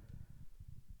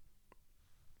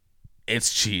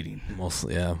 it's cheating.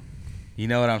 Mostly, yeah. You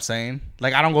know what I'm saying?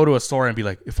 Like, I don't go to a store and be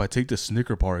like, if I take the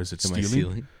Snicker bar, is it Am I stealing?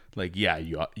 stealing? Like, yeah,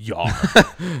 you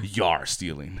are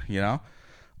stealing, you know?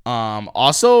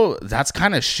 Also, that's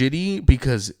kind of shitty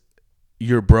because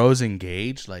your bro's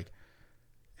engaged. Like,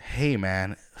 hey,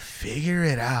 man, figure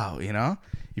it out, you know?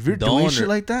 If you're doing shit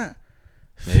like that,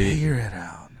 figure it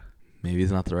out. Maybe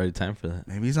it's not the right time for that.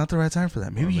 Maybe it's not the right time for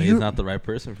that. Maybe he's not the right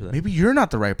person for that. Maybe you're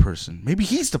not the right person. Maybe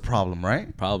he's the problem,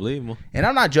 right? Probably. And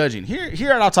I'm not judging.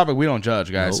 Here at Our Topic, we don't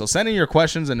judge, guys. Nope. So send in your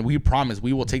questions, and we promise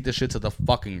we will take this shit to the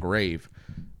fucking grave.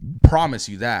 Promise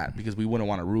you that, because we wouldn't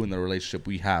want to ruin the relationship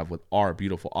we have with our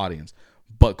beautiful audience.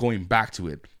 But going back to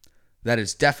it, that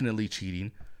is definitely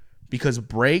cheating, because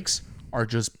breaks are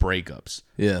just breakups.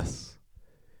 Yes.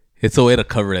 It's a way to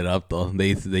cover it up, though. They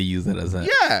use it as a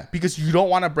Yeah, because you don't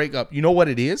want to break up. You know what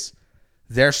it is?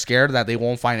 They're scared that they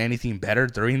won't find anything better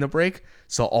during the break.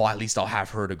 So, at least I'll have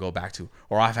her to go back to.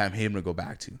 Or I'll have him to go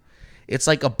back to. It's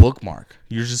like a bookmark.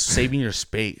 You're just saving your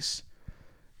space.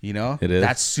 You know? It is.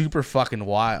 That's super fucking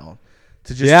wild.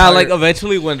 To just yeah, tell like your-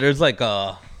 eventually when there's like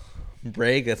a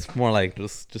break, it's more like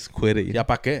just quit it. Ya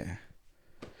pa qué?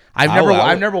 I I've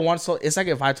would- never once told. It's like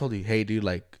if I told you, hey, dude,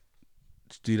 like,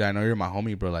 dude, I know you're my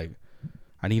homie, bro. Like,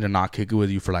 I need to not kick it with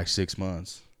you for like 6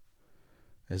 months.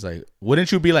 It's like,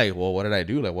 wouldn't you be like, well, what did I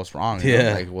do? Like, what's wrong? You know?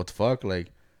 Yeah. Like, what the fuck? Like,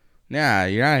 nah,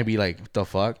 you're not gonna be like, what the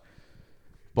fuck?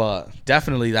 But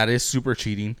definitely, that is super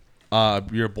cheating.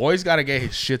 Your boy's got to get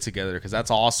his shit together because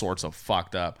that's all sorts of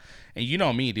fucked up. And you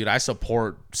know me, dude. I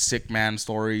support sick man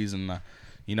stories, and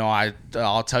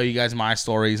I'll tell you guys my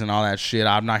stories and all that shit.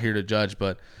 I'm not here to judge,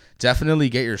 but definitely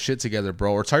get your shit together,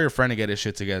 bro. Or tell your friend to get his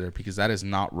shit together because that is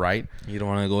not right. You don't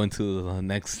want to go into the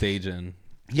next stage and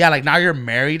Yeah, like now you're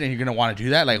married and you're gonna want to do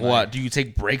that. Like, what? Do you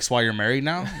take breaks while you're married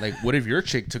now? Like, what if your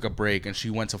chick took a break and she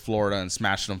went to Florida and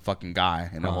smashed some fucking guy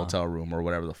in a hotel room or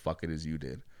whatever the fuck it is you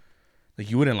did? Like,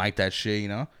 you wouldn't like that shit, you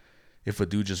know? If a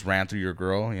dude just ran through your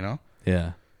girl, you know?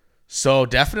 yeah. So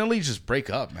definitely just break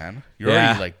up, man. You're Yeah,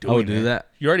 already like doing I would do it. that.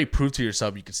 You already proved to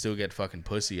yourself you can still get fucking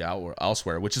pussy out or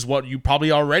elsewhere, which is what you probably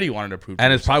already wanted to prove. To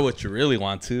And it's probably what you really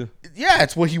want to. yeah,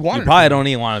 it's what he wanted. You probably don't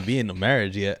even want to be in a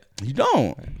marriage yet. You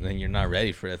don't. Then you're not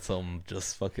ready for it, so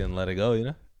just fucking let it go, you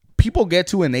know? People get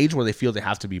to an age where they feel they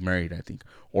have to be married, I think,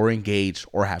 or engaged,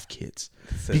 or have kids.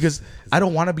 Because I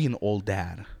don't want to be an old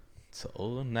dad.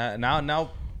 So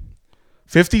now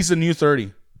 50's the new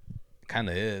 30. kind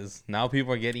of is. Now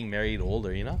people are getting married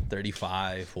older, you know?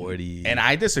 35, 40. And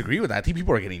I disagree with that. I think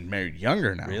people are getting married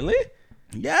younger now. Really?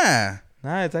 Yeah.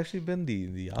 Nah, it's actually been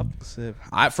the opposite.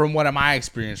 From what my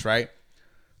experience, right?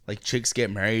 Like, chicks get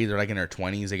married. They're like in their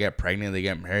 20s. They get pregnant. They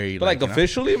get married. But like you know?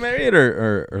 officially married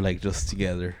or like just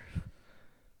together?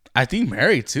 I think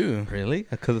married too. Really?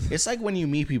 Because It's like when you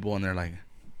meet people and they're like,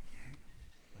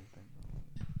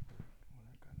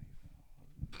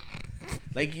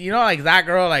 you know, like that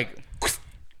girl, like,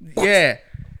 yeah,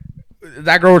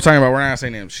 that girl we're talking about. We're not gonna say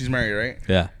names. She's married, right?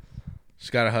 yeah. She's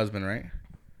got a husband, right?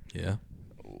 Yeah.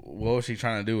 What was she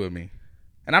trying to do with me?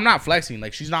 And I'm not flexing.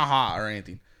 Like, she's not hot or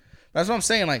anything. That's what I'm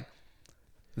saying. Like,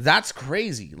 that's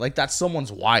crazy. Like, that's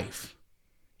someone's wife.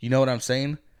 You know what I'm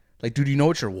saying? Like, dude, you know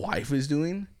what your wife is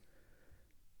doing?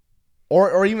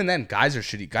 Or even then, guys are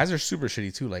shitty. Guys are super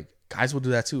shitty too. Like, guys will do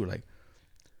that too. Like,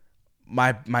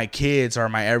 my kids are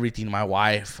my everything. My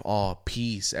wife, oh,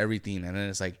 peace, everything. And then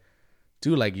it's like,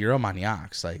 dude, like, you're a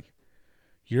maniac. Like,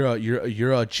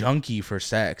 you're a junkie for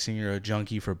sex and you're a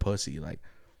junkie for pussy. Like,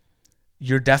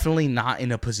 you're definitely not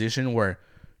in a position where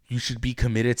you should be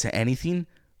committed to anything,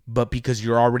 but because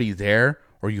you're already there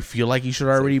or you feel like you should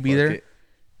already be there,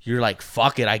 you're like,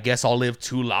 fuck it, I guess I'll live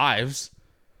 2 lives.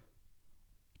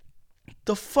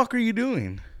 The fuck are you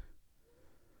doing?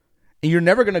 And you're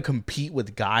never going to compete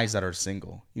with guys that are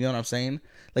single. You know what I'm saying?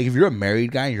 Like, if you're a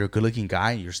married guy and you're a good looking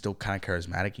guy and you're still kind of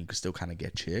charismatic, you can still kind of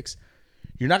get chicks.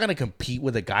 You're not going to compete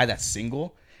with a guy that's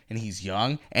single and he's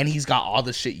young and he's got all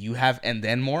the shit you have and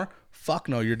then more. Fuck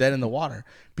no, you're dead in the water.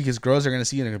 Because girls are going to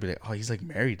see you and they're going to be like, oh, he's like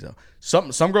married though.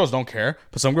 Some girls don't care,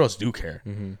 but some girls do care.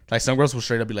 Mm-hmm. Like, some girls will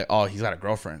straight up be like, oh, he's got a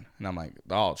girlfriend. And I'm like,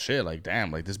 oh, shit, like,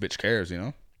 damn, like, this bitch cares, you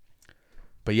know?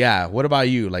 But yeah, what about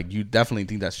you? Like, you definitely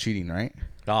think that's cheating, right?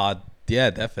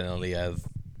 Yeah, definitely. I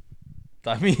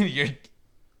mean,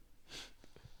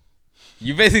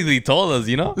 you basically told us,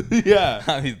 you know? Yeah.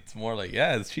 I mean, it's more like,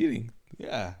 yeah, it's cheating.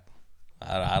 Yeah.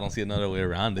 I don't see another way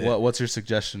around it. What's your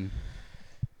suggestion?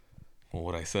 Well,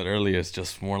 what I said earlier is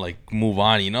just more like move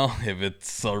on, you know? If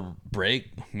it's a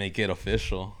break, make it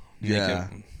official.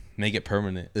 Make it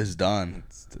permanent. It's done.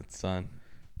 It's done.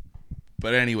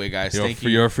 But anyway, guys, thank you.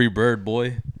 You're a free bird,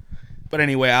 boy. But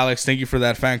anyway, Alex, thank you for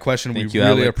that fan question. Thank We you,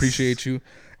 really Alex. appreciate you.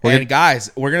 And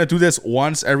guys, we're going to do this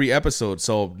once every episode.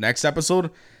 So next episode,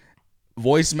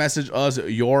 voice message us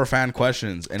your fan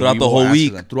questions. And Throughout we the will whole answer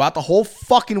week. them. Throughout the whole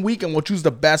fucking week, and we'll choose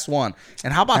the best one.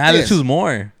 And how about I had to this? choose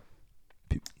more.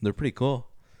 They're pretty cool.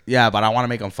 Yeah, but I want to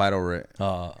make them fight over it. It's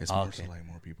more okay. so like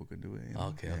more people can do it. You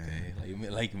know? Okay.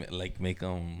 Like make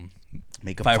them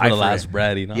Make them fight for the it. last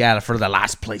bread, you know? Yeah, for the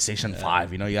last PlayStation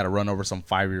 5. You know, you got to run over some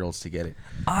 5-year-olds to get it.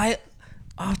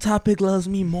 Off Topic loves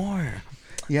me more.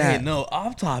 Yeah. Hey, no,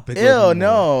 Off Topic. Ew,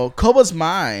 no. Koba's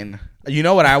mine. You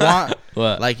know what I want?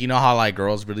 What? Like, you know how like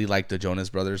girls really like the Jonas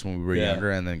Brothers when we were Yeah.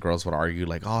 younger, and then girls would argue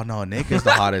like, "Oh no, Nick is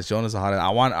the hottest, Jonas the hottest." I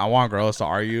want girls to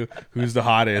argue who's the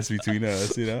hottest between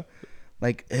us. You know,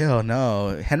 like, ew,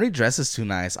 no. Henry dresses too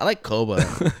nice. I like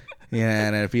Koba. Yeah,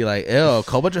 and it'd be like, ew,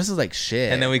 Coba dresses like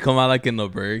shit. And then we come out like in the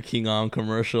Burger King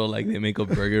commercial, like they make a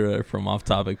burger from Off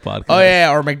Topic Podcast. Oh yeah,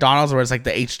 or McDonald's where it's like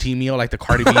the HT meal, like the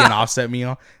Cardi B and Offset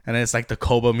meal, and then it's like the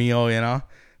Coba meal. You know,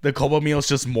 the Coba meal is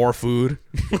just more food.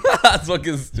 That's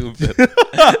fucking stupid.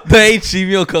 The HG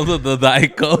meal comes with the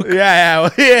Diet Coke. Yeah.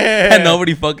 And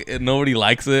nobody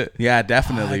likes it. Yeah,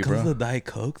 definitely, It bro. comes with Diet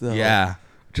Coke though. Yeah,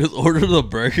 Just order the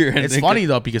burger. And it's funny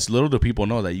though because little do people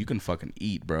know that you can fucking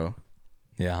eat, bro.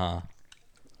 Yeah, huh?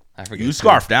 I forget. You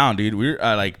scarf down, dude. We're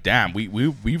like, damn,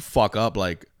 we fuck up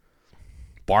like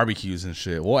barbecues and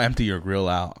shit. We'll empty your grill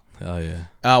out. Oh yeah.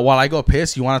 While I go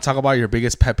piss, you want to talk about your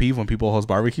biggest pet peeve when people host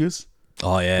barbecues?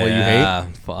 Oh yeah. What you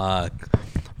hate? Fuck.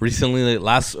 Recently,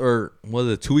 like 2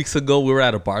 weeks ago, we were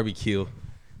at a barbecue.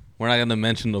 We're not gonna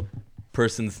mention the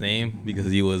person's name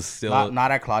because he was still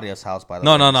Not at Claudia's house, by the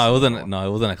No, way. it wasn't. No, it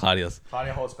wasn't at Claudia's.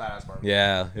 Claudia hosts badass barbecue.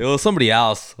 Yeah, it was somebody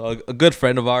else, a good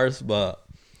friend of ours, but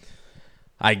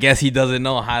I guess he doesn't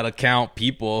know how to count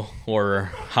people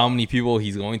or how many people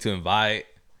he's going to invite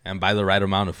and buy the right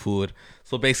amount of food.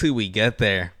 So basically, we get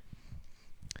there,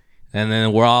 and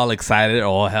then we're all excited.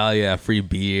 Oh hell yeah, free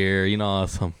beer, you know,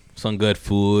 some good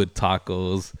food,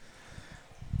 tacos.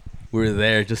 We were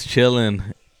there just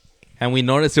chilling, and we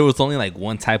noticed there was only like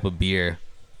one type of beer,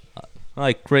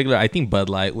 like regular, I think Bud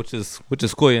Light, which is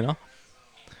cool, you know.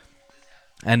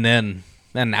 And then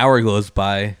an hour goes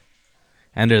by,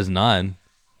 and there's none.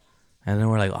 And then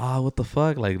we're like, oh, what the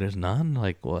fuck? Like, there's none?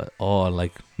 Like, what? Oh,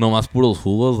 like, no más puros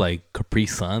jugos, like Capri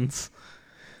Suns.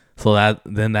 So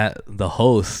the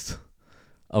host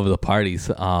of the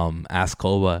parties asked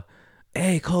Koba,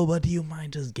 hey, Koba, do you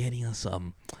mind just getting us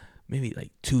maybe like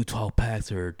 2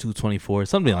 12-packs or 2 24,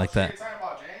 something like that. Talking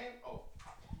about Jane? Oh.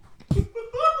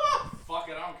 Fuck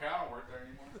it, I don't care. I don't work there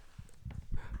anymore.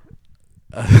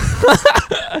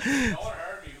 No one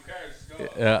heard me. Who cares? Just go.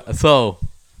 Yeah,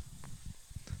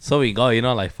 so we go, you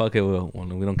know, like, fuck it,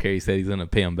 we don't care. He said he's gonna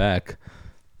pay him back,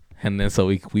 and then so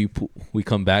we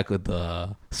come back with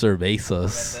the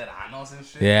cervezas.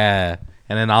 Yeah,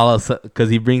 and then all of a sudden, because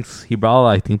he brought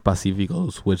I think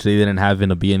Pacificos, which they didn't have in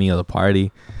the beginning of the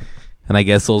party, and I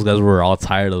guess those guys were all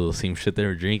tired of the same shit they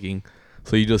were drinking.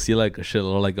 So you just see like a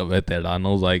shitload like of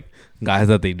veteranos, like guys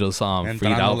that they just freed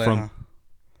out from.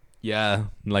 Yeah,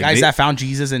 like guys that found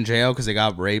Jesus in jail because they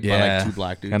got raped by like 2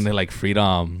 black dudes. And they like freed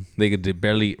they could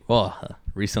barely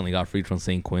recently got freed from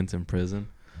St. Quentin prison.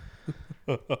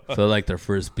 So like their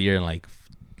first beer in like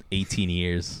 18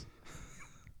 years.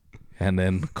 And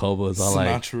then Koba was all like,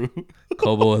 not true.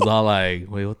 Koba was all like,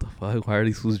 wait, what the fuck? Why are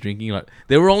these fools drinking? Like,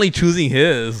 they were only choosing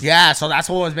his. Yeah, so that's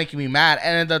what was making me mad.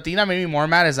 And the thing that made me more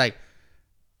mad is like,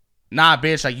 nah,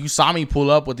 bitch, like you saw me pull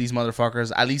up with these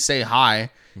motherfuckers. At least say hi.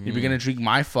 If you're gonna drink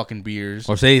my fucking beers,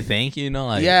 or say thank you, you know,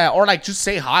 like, yeah, or like just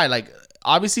say hi. Like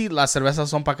obviously las cervezas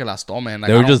son pa que las tomen. Like,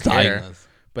 they were I don't just care. dying us.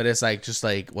 But it's like just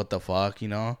like what the fuck, you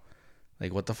know?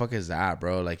 Like what the fuck is that,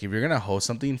 bro? Like if you're gonna host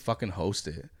something, fucking host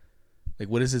it. Like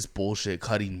what is this bullshit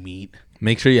cutting meat?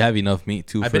 Make sure you have enough meat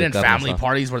too. I've been in family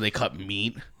parties where they cut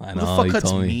meat. I Who know, the fuck you cuts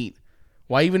told me. meat?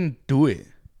 Why even do it?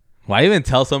 Why even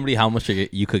tell somebody how much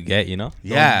you could get, you know?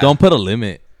 Yeah. Don't put a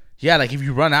limit. Yeah, like if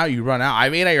you run out, you run out.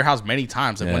 I've ate at your house many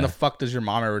times. Like when Yeah. the fuck does your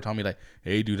mom ever tell me like,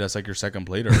 hey dude, that's like your second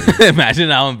plate already? Imagine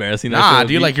how embarrassing that Nah, would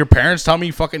dude, be. like your parents tell me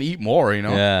fucking eat more, you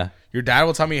know? Yeah. Your dad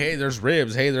will tell me, hey, there's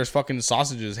ribs. Hey, there's fucking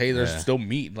sausages. Hey, there's Yeah. still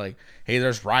meat. Like, hey,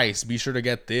 there's rice. Be sure to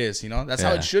get this, you know? That's how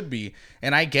Yeah. it should be.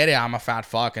 And I get it. I'm a fat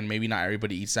fuck and maybe not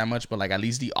everybody eats that much, but like at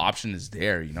least the option is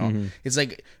there, you know? Mm-hmm. It's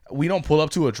like we don't pull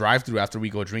up to a drive-thru after we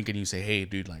go drink and you say, hey,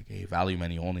 dude, like, hey, value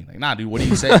menu only. Like, nah, dude, what do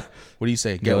you say? What do you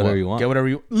say? Get whatever you want. Get whatever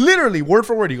you literally word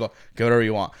for word you go, get whatever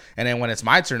you want. And then when it's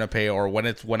my turn to pay or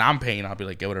when I'm paying, I'll be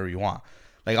like, get whatever you want.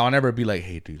 Like I'll never be like,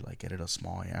 hey, dude, like get it a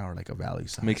small, yeah, or like a value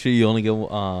size. Make sure you only get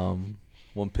one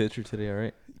pitcher today, all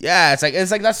right? Yeah, it's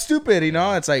like that's stupid, you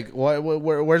know. It's like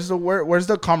where's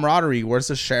the camaraderie? Where's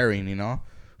the sharing? You know,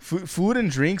 food and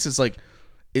drinks. It's like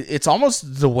it's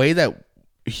almost the way that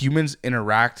humans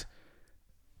interact.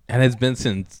 And it's been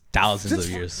since thousands of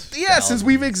years. Yeah, since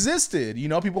we've existed. You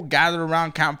know, people gathered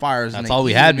around campfires. That's and all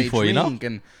we eat had and they before, you know?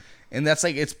 drink, and that's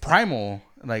like it's primal.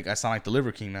 Like I sound like the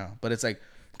Liver King now, but it's like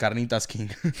Carnitas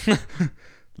King,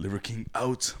 Liver King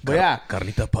out. But yeah,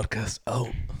 Carnita podcast.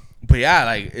 Oh. But yeah,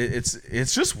 like it's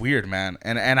just weird, man.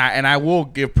 And I will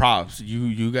give props.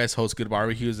 You guys host good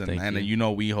barbecues, and you. You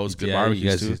know we host good You barbecues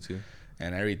guys too. do too.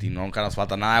 And everything. No nos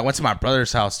falta nada. I went to my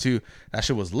brother's house too. That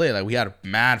shit was lit. Like we had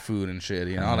mad food and shit.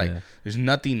 You know, like yeah. there's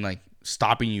nothing like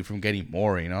stopping you from getting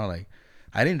more. You know, like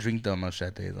I didn't drink that much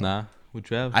that day though. Nah. What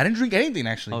you have? I didn't drink anything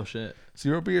actually. Oh shit.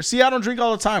 0 beer. See, I don't drink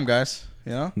all the time, guys.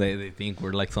 You know? They think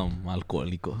we're like some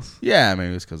alcohólicos. Yeah,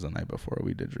 maybe it's because the night before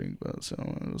we did drink, but still,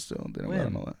 they don't When? gotta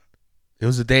know that. It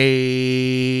was the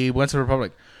day we went to the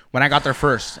Republic when I got there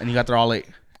first, and you got there all late,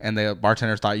 and the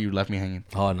bartenders thought you left me hanging.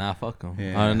 Oh, nah, fuck them.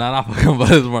 Yeah. Not fuck them,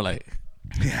 but it's more like,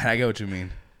 Yeah, I get what you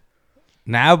mean.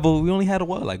 nah, but we only had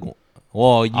what? Like,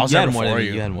 well, you I was had there more than before me.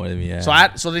 you. You had more than me,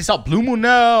 yeah. So they sell Blue Moon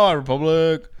now at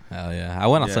Republic. Hell yeah. I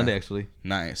went on Yeah. Sunday, actually.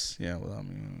 Nice, yeah. Well, I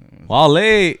mean, Well,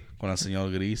 late. con el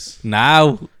señor Gris,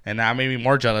 Now, and that made me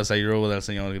more jealous that you were with el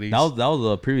señor Gris. that was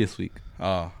the previous week.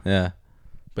 Oh, Yeah.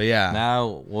 but yeah.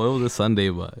 Now, well, it was this Sunday,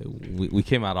 but we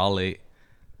came out all late.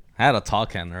 I had a tall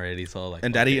can already, so like.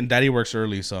 And fuck daddy works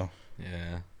early, so it.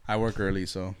 Yeah. I work early,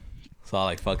 so. So I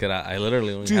like fuck it. I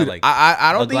literally only Dude, had like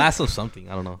I don't a think. glass of something.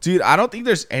 I don't know. Dude, I don't think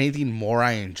there's anything more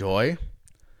I enjoy.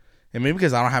 And maybe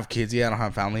because I don't have kids yet, I don't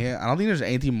have family yet. I don't think there's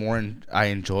anything more I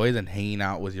enjoy than hanging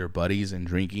out with your buddies and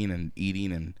drinking and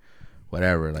eating and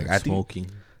whatever. Like I think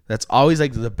Smoking. that's always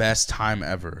like the best time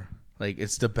ever. Like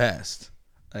it's the best.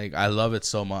 Like I love it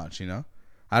so much, you know?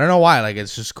 I don't know why. Like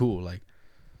it's just cool. Like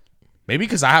maybe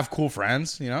because I have cool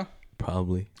friends, you know?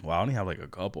 Probably. Well, I only have like a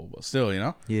couple, but still, you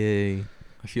know? Yay.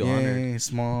 I feel honored. Yay,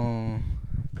 small.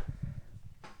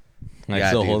 I Yeah,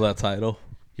 still dude. hold that title.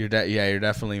 You're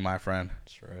definitely my friend.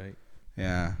 That's right.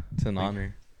 Yeah. It's an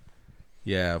honor.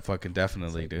 Yeah, fucking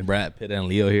definitely, dude. Brad Pitt and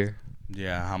Leo here.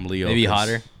 Yeah, I'm Leo. Maybe 'cause-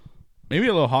 hotter. Maybe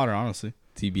a little hotter, honestly.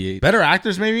 TBH. Better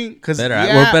actors, maybe? Because We're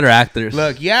better actors.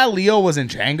 Look, yeah, Leo was in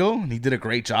Django, and he did a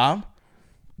great job.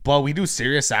 But we do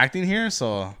serious acting here,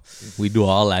 so We do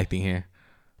all acting here.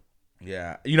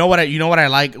 yeah. You know what I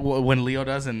like when Leo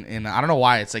does, and I don't know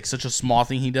why it's like such a small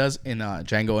thing he does in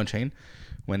Django Unchained,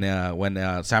 when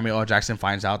Samuel L. Jackson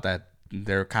finds out that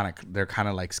they're kind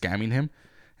of like scamming him,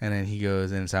 and then he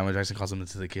goes and Samuel Jackson calls him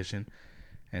into the kitchen,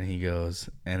 and he goes,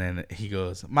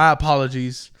 my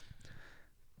apologies.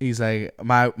 He's like,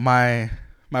 my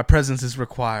presence is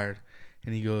required,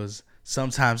 and he goes,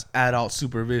 sometimes adult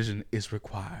supervision is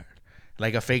required,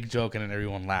 like a fake joke, and then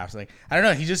everyone laughs. Like I don't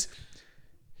know,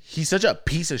 he's such a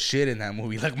piece of shit in that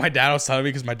movie. Like my dad was telling me,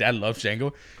 because my dad loves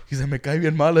Django. He's like, me cae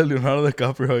bien mal el Leonardo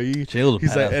DiCaprio ahí.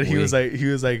 He's like, and he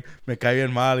was like, me cae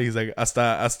bien mal. He's like,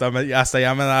 hasta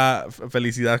ya me da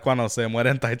felicidad cuando se muere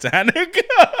en Titanic.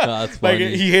 That's Like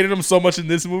funny. he hated him so much in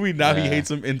this movie. Now he Yeah.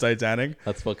 hates him in Titanic.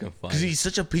 That's fucking Because funny. he's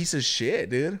such a piece of shit,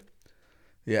 dude.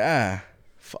 Yeah.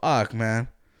 Fuck, man.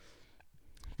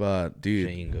 But, dude,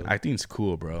 Django. acting's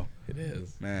cool, bro. It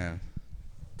is. Man.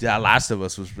 Yeah, Last of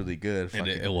Us was really good.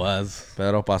 It was.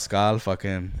 Pedro Pascal,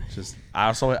 fucking just.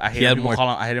 I hate had when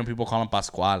more- people call him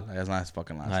Pascual. That's not his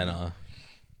fucking last I name. know.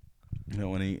 You know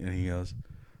when he goes,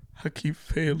 I keep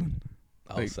failing.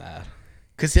 That Like- was sad.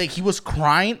 Cause like he was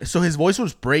crying, so his voice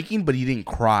was breaking, but he didn't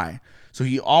cry. So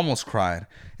he almost cried,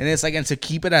 and it's like, and to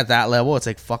keep it at that level, it's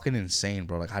like fucking insane,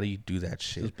 bro. Like, how do you do that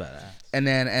shit? It was badass. And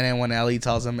then when Ellie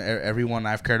tells him, everyone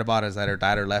I've cared about is either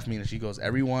died or left me, and she goes,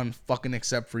 everyone fucking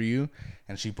except for you,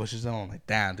 and she pushes them. I'm like,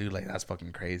 damn, dude, like that's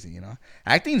fucking crazy, you know?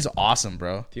 Acting's awesome,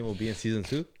 bro. Team will be in season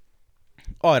 2.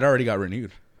 Oh, it already got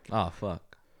renewed. Oh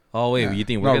fuck. Oh wait, Yeah. you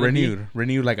think we're no, gonna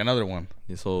renewed like another one.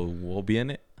 be? So we'll be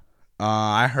in it.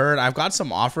 I heard I've got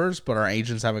some offers, but our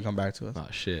agents haven't come back to us. Oh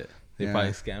shit. They Yeah.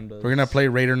 probably scammed us. We're gonna play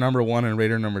Raider number 1 and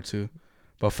Raider number 2,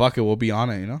 but fuck it, we'll be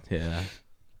on it, you know. Yeah.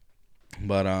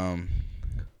 But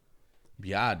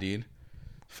yeah, dude,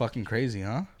 fucking crazy,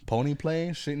 huh? Pony play,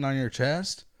 shitting on your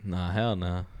chest. Nah, hell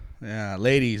nah. Yeah,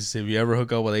 ladies, if you ever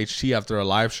hook up with HT after a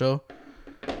live show,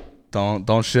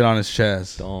 don't shit on his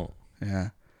chest. Don't. Yeah,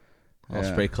 I'll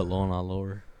Yeah. spray cologne all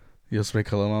over. you'll spray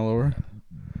cologne all over.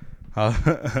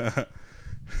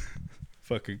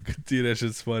 Fucking dude, that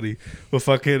shit's funny. But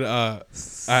fucking, I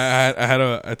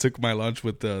took my lunch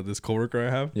with this coworker I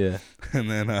have. Yeah. And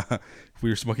then we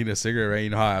were smoking a cigarette, right? You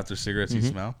know how after cigarettes you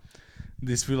smell?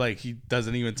 This feel like he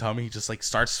doesn't even tell me. He just like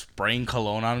starts spraying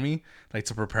cologne on me, like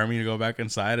to prepare me to go back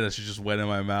inside, and it's just wet in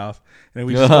my mouth. And then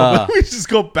we just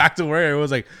go back to work.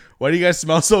 Everyone's like, "Why do you guys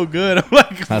smell so good?" I'm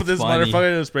like, That's "This funny.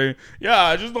 motherfucker just spraying." Yeah,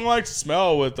 I just don't like to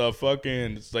smell with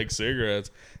fucking like cigarettes.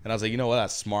 And I was like, you know what?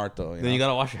 That's smart though. Then you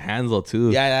gotta wash your hands though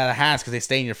too. yeah, the hands because they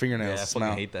stay in your fingernails. Yeah, I smell.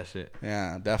 fucking hate that shit.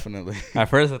 Yeah, definitely. At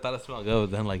first I thought it smelled good,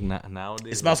 but then like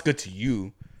nowadays It smells good to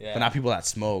you, Yeah. but not people that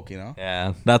smoke. You know.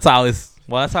 Yeah, that's how it's.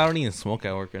 Well, that's how I don't even smoke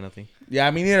at work or nothing. Yeah,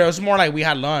 I mean, it was more like we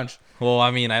had lunch. Well,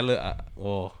 I mean, I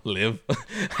live.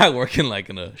 I work in like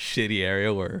in a shitty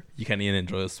area where you can't even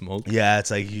enjoy the smoke. Yeah,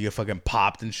 it's like you get fucking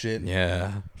popped and shit.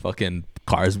 Yeah, fucking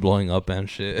cars blowing up and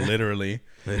shit. Literally.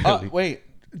 Literally. Wait,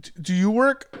 do you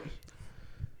work?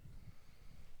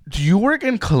 Do you work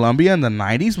in Colombia in the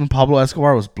 90s when Pablo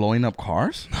Escobar was blowing up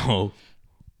cars? No,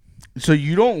 So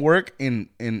you don't work in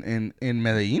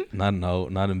Medellin?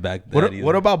 not in Baghdad.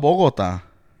 What about Bogota?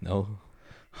 No,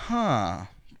 Huh.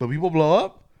 But people blow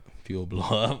up? people blow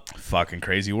up. Fucking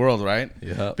crazy world, right?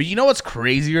 Yeah. But you know what's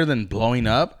crazier than blowing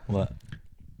up? What?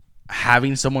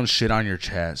 Having someone shit on your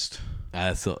chest.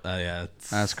 Yeah.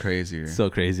 That's crazier. so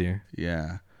crazier.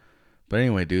 Yeah. But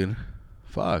anyway, dude.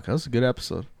 Fuck. That was a good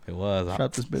episode. It was.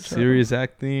 Wrap this bitch up. Serious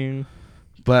acting.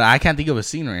 But I can't think of a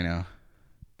scene right now.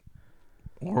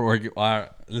 Or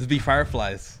let's be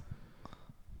Fireflies.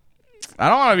 I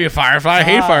don't want to be a firefly. I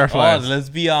hate fireflies. Let's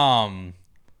be Ellie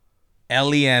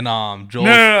and Joel.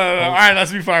 No. All right,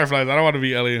 let's be fireflies. I don't want to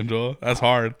be Ellie and Joel. That's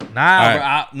hard.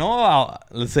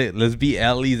 Let's be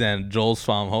Ellie's and Joel's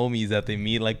homies that they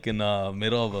meet like in the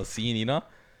middle of a scene, you know?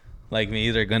 Like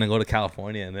maybe they're gonna go to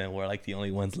California and then we're like the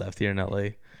only ones left here in LA.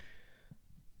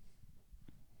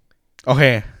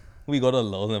 Okay. We go to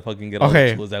Lowe's and fucking get all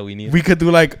the tools that we need. We could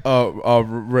do like a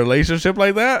relationship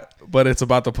like that, but it's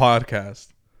about the podcast.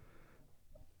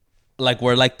 Like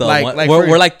we're like the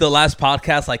we're like the last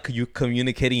podcast, like you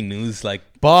communicating news, like.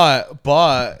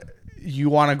 But you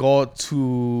want to go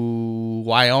to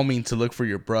Wyoming to look for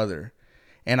your brother,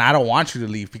 and I don't want you to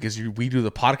leave because we do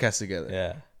the podcast together.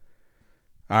 Yeah.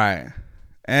 All right,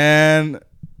 and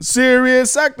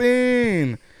serious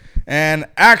acting and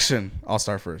action. I'll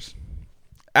start first.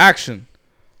 Action.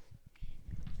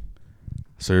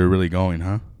 So you're really going,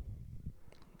 huh?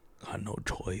 Got no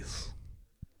choice.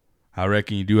 I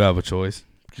reckon you do have a choice.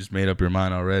 Just made up your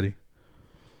mind already.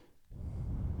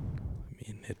 I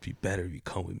mean, it'd be better if you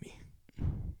come with me.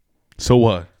 So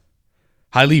what?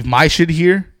 I leave my shit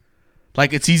here?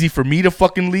 Like it's easy for me to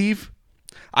fucking leave?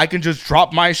 I can just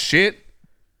drop my shit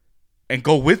and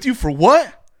go with you for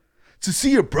what? To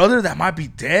see your brother that might be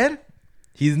dead?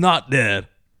 He's not dead.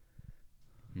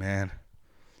 Man,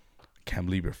 I can't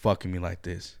believe you're fucking me like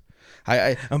this.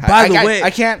 And by the way, I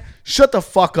can't. Shut the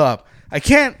fuck up. I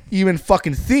can't even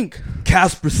fucking think.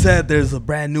 Casper said there's a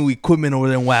brand new equipment over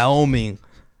there in Wyoming.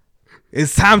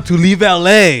 It's time to leave LA.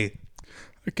 I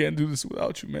can't do this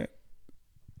without you, man.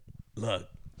 Look,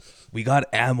 we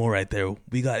got ammo right there.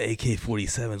 We got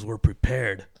AK-47s. We're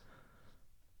prepared.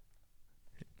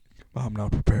 I'm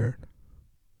not prepared.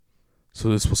 So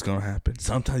this is what's gonna happen.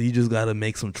 Sometimes you just gotta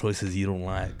make some choices you don't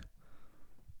like.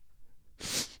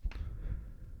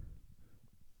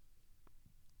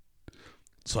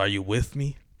 So are you with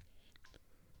me?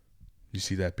 You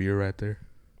see that beer right there?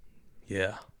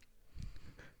 Yeah.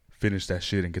 Finish that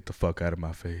shit and get the fuck out of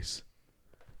my face.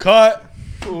 Cut.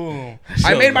 Ooh.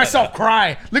 I made myself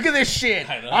cry. Look at this shit.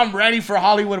 I'm ready for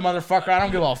Hollywood, motherfucker. I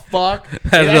don't give a fuck.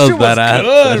 That shit was badass.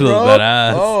 That shit was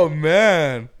badass. Oh,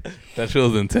 man. That shit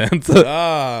was intense.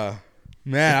 Man,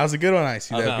 that was a good one. I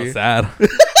see that beer. Sad.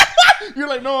 You're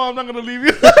like, no, I'm not gonna leave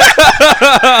you.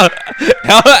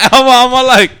 I'm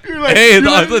like, hey,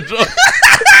 it's a joke.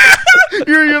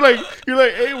 You're like,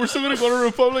 hey, we're still gonna go to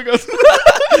Republic. Yeah,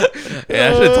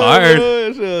 that shit's hard.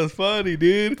 That shit was funny,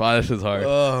 dude. That shit's hard.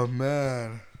 Oh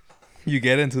man, you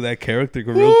get into that character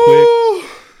real quick.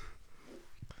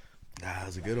 That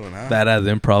was a good one, huh?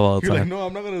 Badass improv all the You're time. like, no,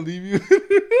 I'm not gonna leave you.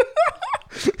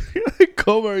 You're like,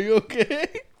 Cobra, are you okay?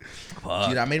 Fuck.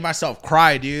 Dude, I made myself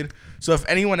cry, dude. So if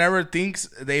anyone ever thinks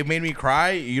they made me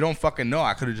cry, you don't fucking know.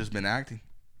 I could have just been acting.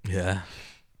 Yeah.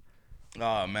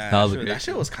 Oh man, that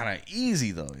shit was kind of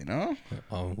easy though, you know.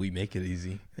 We make it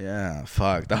easy. Yeah,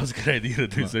 fuck, that was a good idea to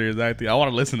do serious acting. I want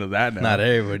to listen to that now. Not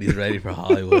everybody's ready for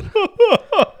Hollywood.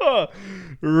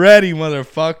 Ready,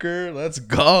 motherfucker. Let's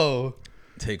go.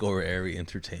 Take over every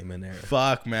entertainment era.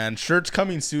 Fuck, man. Shirts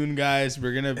coming soon, guys.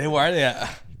 We're gonna. Hey, where are they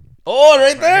at? Oh,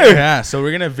 right there. Yeah, so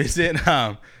we're gonna visit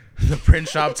the print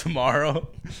shop tomorrow.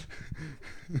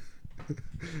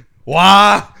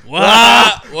 Wah!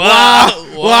 Wah! Wah!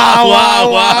 Wah!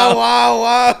 Wah!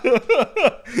 Wah!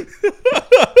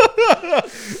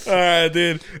 All right,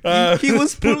 dude. He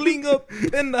was pulling up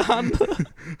in the Honda.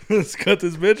 Let's cut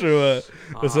this bitch or what?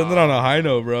 Let's end it on a high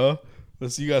note, bro.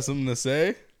 You got something to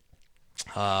say?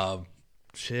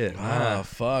 Shit. Oh,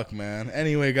 fuck, man.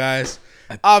 Anyway, guys.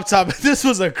 Up top, this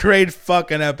was a great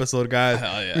fucking episode, guys.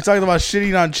 Hell yeah. We talked about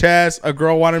shitting on Chaz. A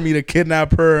girl wanted me to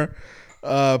kidnap her.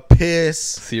 Piss.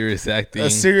 Serious acting.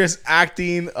 Serious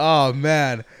acting. Oh,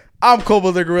 man. I'm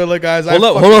Kobo the Gorilla, guys. Hold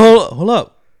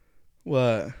up.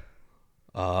 What?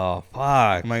 Oh,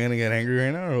 fuck. Am I going to get angry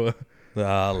right now or what?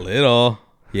 A little.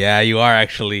 Yeah, you are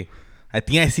actually. I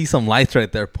think I see some lights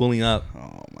right there pulling up.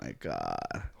 Oh, my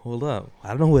God. Hold up. I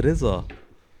don't know what it is, though.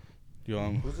 You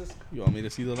want me to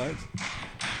see the lights?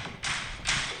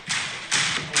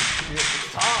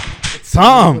 It's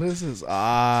Tom. What is this?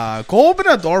 Go open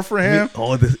a door for him.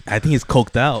 Oh, I think he's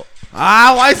coked out.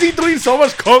 Why is he doing so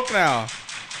much coke now?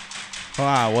 Hold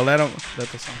on, well let the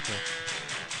song play.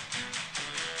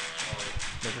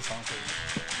 Let the song play.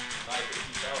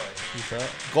 He's up.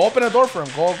 Go open the door for him.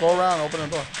 Go around, open the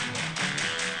door.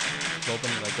 Go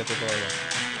open it, like get the door again.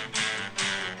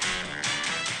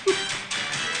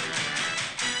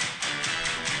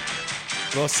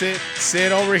 Go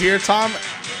sit over here, Tom,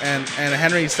 and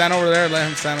Henry, stand over there. Let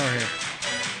him stand over here.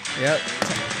 Yep.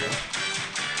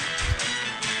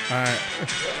 All right.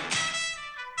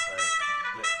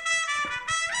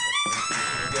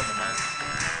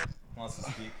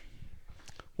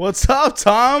 What's up,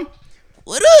 Tom?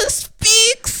 What up,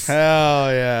 Speaks?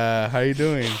 Hell yeah. How you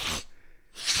doing?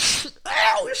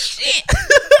 Oh, shit.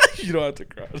 You don't have to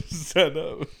cry. Just stand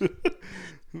up.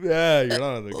 Yeah, you're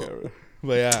not on the camera.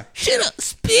 But yeah. Shut up,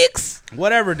 Speaks.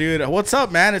 Whatever, dude. What's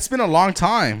up, man? It's been a long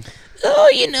time. Oh,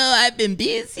 I've been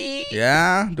busy.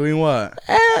 Yeah? Doing what?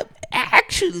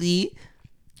 Actually,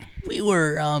 we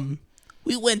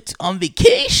went on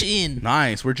vacation.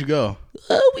 Nice. Where'd you go?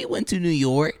 We went to New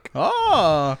York.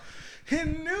 Oh,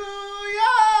 in New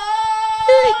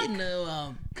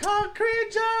York.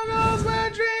 Concrete jungles where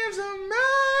dreams are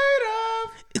made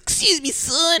of. Excuse me,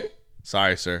 son.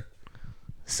 Sorry, sir.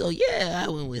 So, yeah, I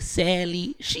went with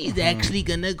Sally. She's actually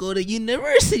gonna go to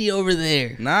university over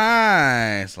there.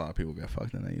 Nice. A lot of people got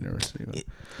fucked in that university. But,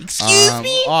 Excuse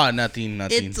me? Oh, nothing.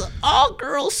 It's an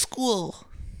all-girls school.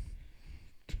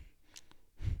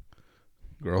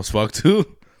 Girls fuck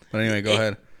too? But anyway, go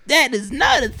ahead. That is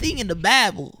not a thing in the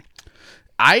Bible.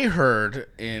 I heard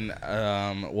in,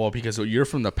 because you're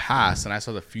from the past and I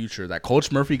saw the future, that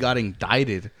Coach Murphy got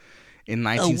indicted in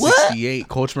 1968.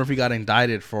 Coach Murphy got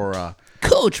indicted for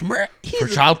Coach Murphy. For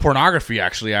child pornography,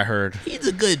 actually, I heard. He's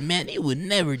a good man. He would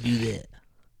never do that.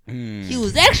 He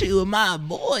was actually with my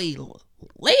boy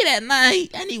late at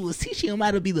night, and he was teaching him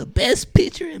how to be the best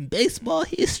pitcher in baseball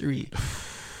history.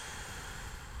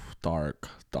 Dark.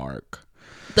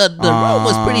 The room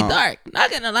was pretty dark. Not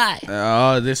gonna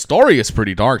lie. This story is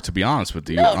pretty dark, to be honest with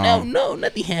you. No,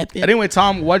 nothing happened. Anyway,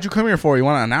 Tom, what'd you come here for? You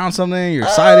want to announce something? You're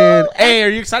excited? Hey, are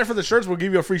you excited for the shirts? We'll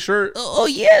give you a free shirt. Oh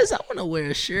yes, I want to wear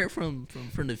a shirt from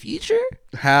the future.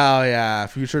 Hell yeah,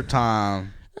 future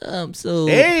Tom. So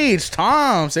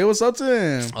Tom, say what's up to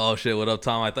him. Oh shit, what up,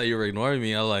 Tom? I thought you were ignoring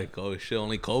me. I'm like, oh shit,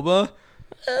 only Koba?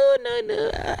 Oh no,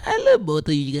 I love both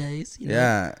of you guys.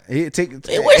 Yeah, where's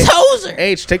Hoser?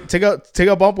 H, take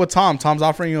a bump with Tom. Tom's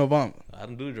offering you a bump. I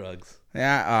don't do drugs.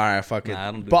 Yeah, all right, fuck it.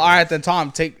 I don't do but all drugs. right, then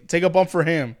Tom, take a bump for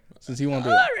him since he won't do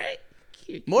it. All right,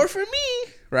 More for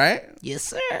me, right? Yes,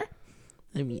 sir.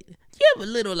 I mean, you have a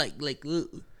little line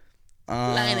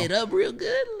it up real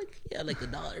good, like a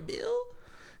dollar bill.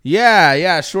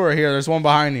 Yeah, sure. Here, there's one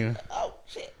behind you. Oh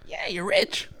shit! Yeah, you're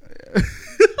rich.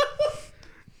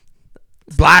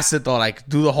 Blast it though, like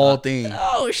do the whole thing.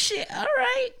 Oh shit! All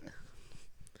right.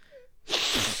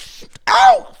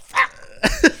 Oh fuck!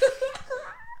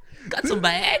 Got some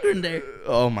Viagra in there.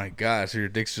 Oh my gosh, your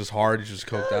dick's just hard. You just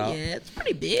coked out. Yeah, it's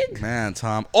pretty big. Man,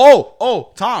 Tom.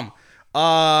 Oh, Tom.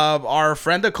 Our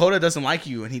friend Dakota doesn't like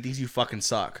you, and he thinks you fucking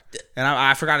suck. And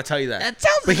I forgot to tell you that. That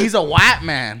sounds. But he's a white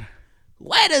man.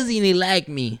 Why doesn't he like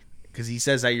me? Because he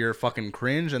says that you're fucking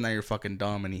cringe and that you're fucking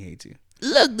dumb, and he hates you.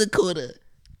 Look, Dakota,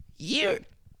 you're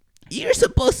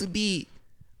supposed to be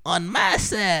on my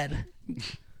side.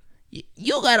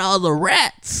 You got all the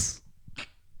rats.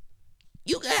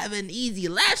 You can have an easy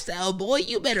lifestyle, boy.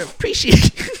 You better appreciate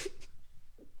it.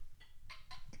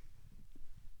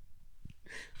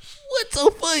 What's so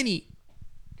funny?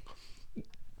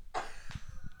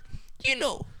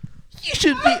 You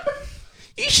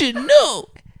should know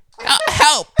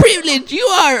how privileged you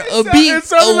are of being It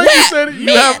sounded a like you white said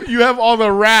man. you have all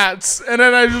the rats, and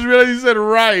then I just realized you said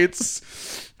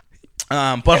rights.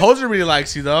 But Hoser really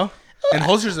likes you though, and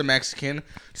Hoser's a Mexican.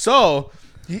 So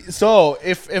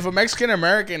if a Mexican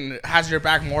American has your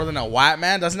back more than a white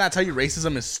man, doesn't that tell you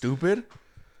racism is stupid?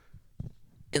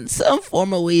 In some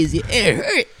form of ways, it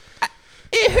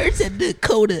hurts that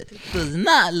Dakota does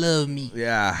not love me.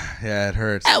 Yeah, it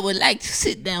hurts. I would like to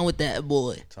sit down with that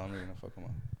boy, Tell me you're gonna fuck him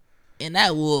up. and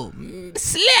I will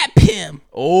slap him.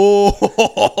 Oh,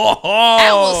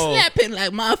 I will slap him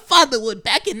like my father would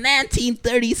back in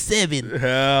 1937.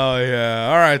 Hell yeah!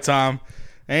 All right, Tom.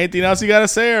 Anything else you gotta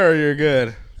say, or you're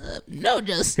good? No,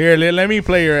 just Here, let me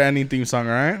play your ending theme song.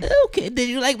 All right. okay. Did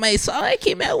you like my song I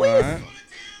came out with?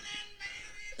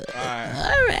 All right.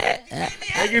 All right.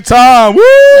 Thank you, Tom. Woo!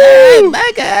 All right,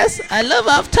 bye, guys. I love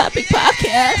Off Topic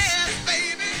Podcast.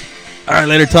 All right,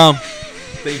 later, Tom.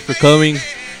 Thanks for coming.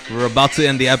 We're about to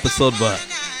end the episode, but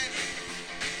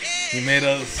You made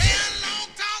us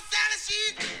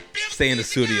stay in the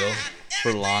studio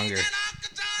for longer.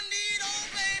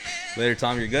 Later,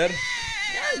 Tom. You're good?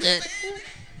 Yeah, I'm good.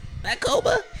 That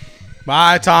Koba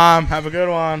Bye, Tom. Have a good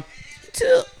one.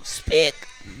 to speak.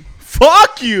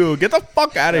 Fuck you. Get the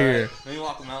fuck out of here. Let me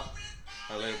walk him out.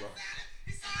 All right, later, bro.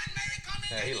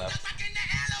 Yeah, he left.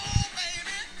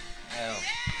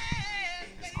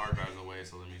 His car drives away,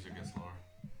 so the music gets lower.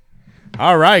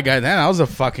 All right, guys. Man, that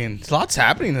was lots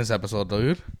happening this episode,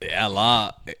 dude. Yeah, a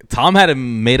lot. Tom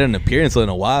hadn't made an appearance in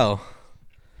a while.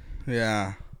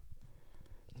 Yeah.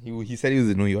 He said he was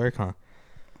in New York, huh?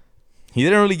 He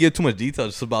didn't really give too much detail,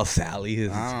 just about Sally.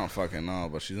 I don't fucking know,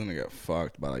 but she's gonna get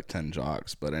fucked by like 10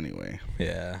 jocks. But anyway.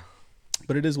 Yeah.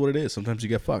 But it is what it is. Sometimes you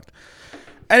get fucked.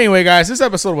 Anyway, guys, this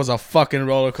episode was a fucking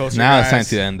roller coaster. Now guys. it's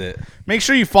time to end it. Make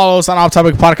sure you follow us on Off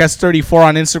Topic Podcast 34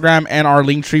 on Instagram, and our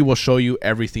link tree will show you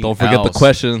everything. Don't forget the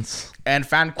questions. And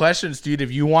fan questions, dude.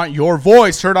 If you want your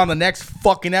voice heard on the next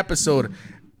fucking episode,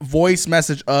 voice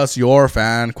message us your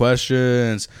fan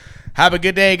questions. Have a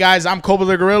good day, guys. I'm Koba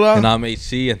the Gorilla. And I'm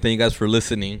HC, and thank you guys for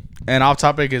listening. And Off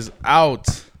Topic is out.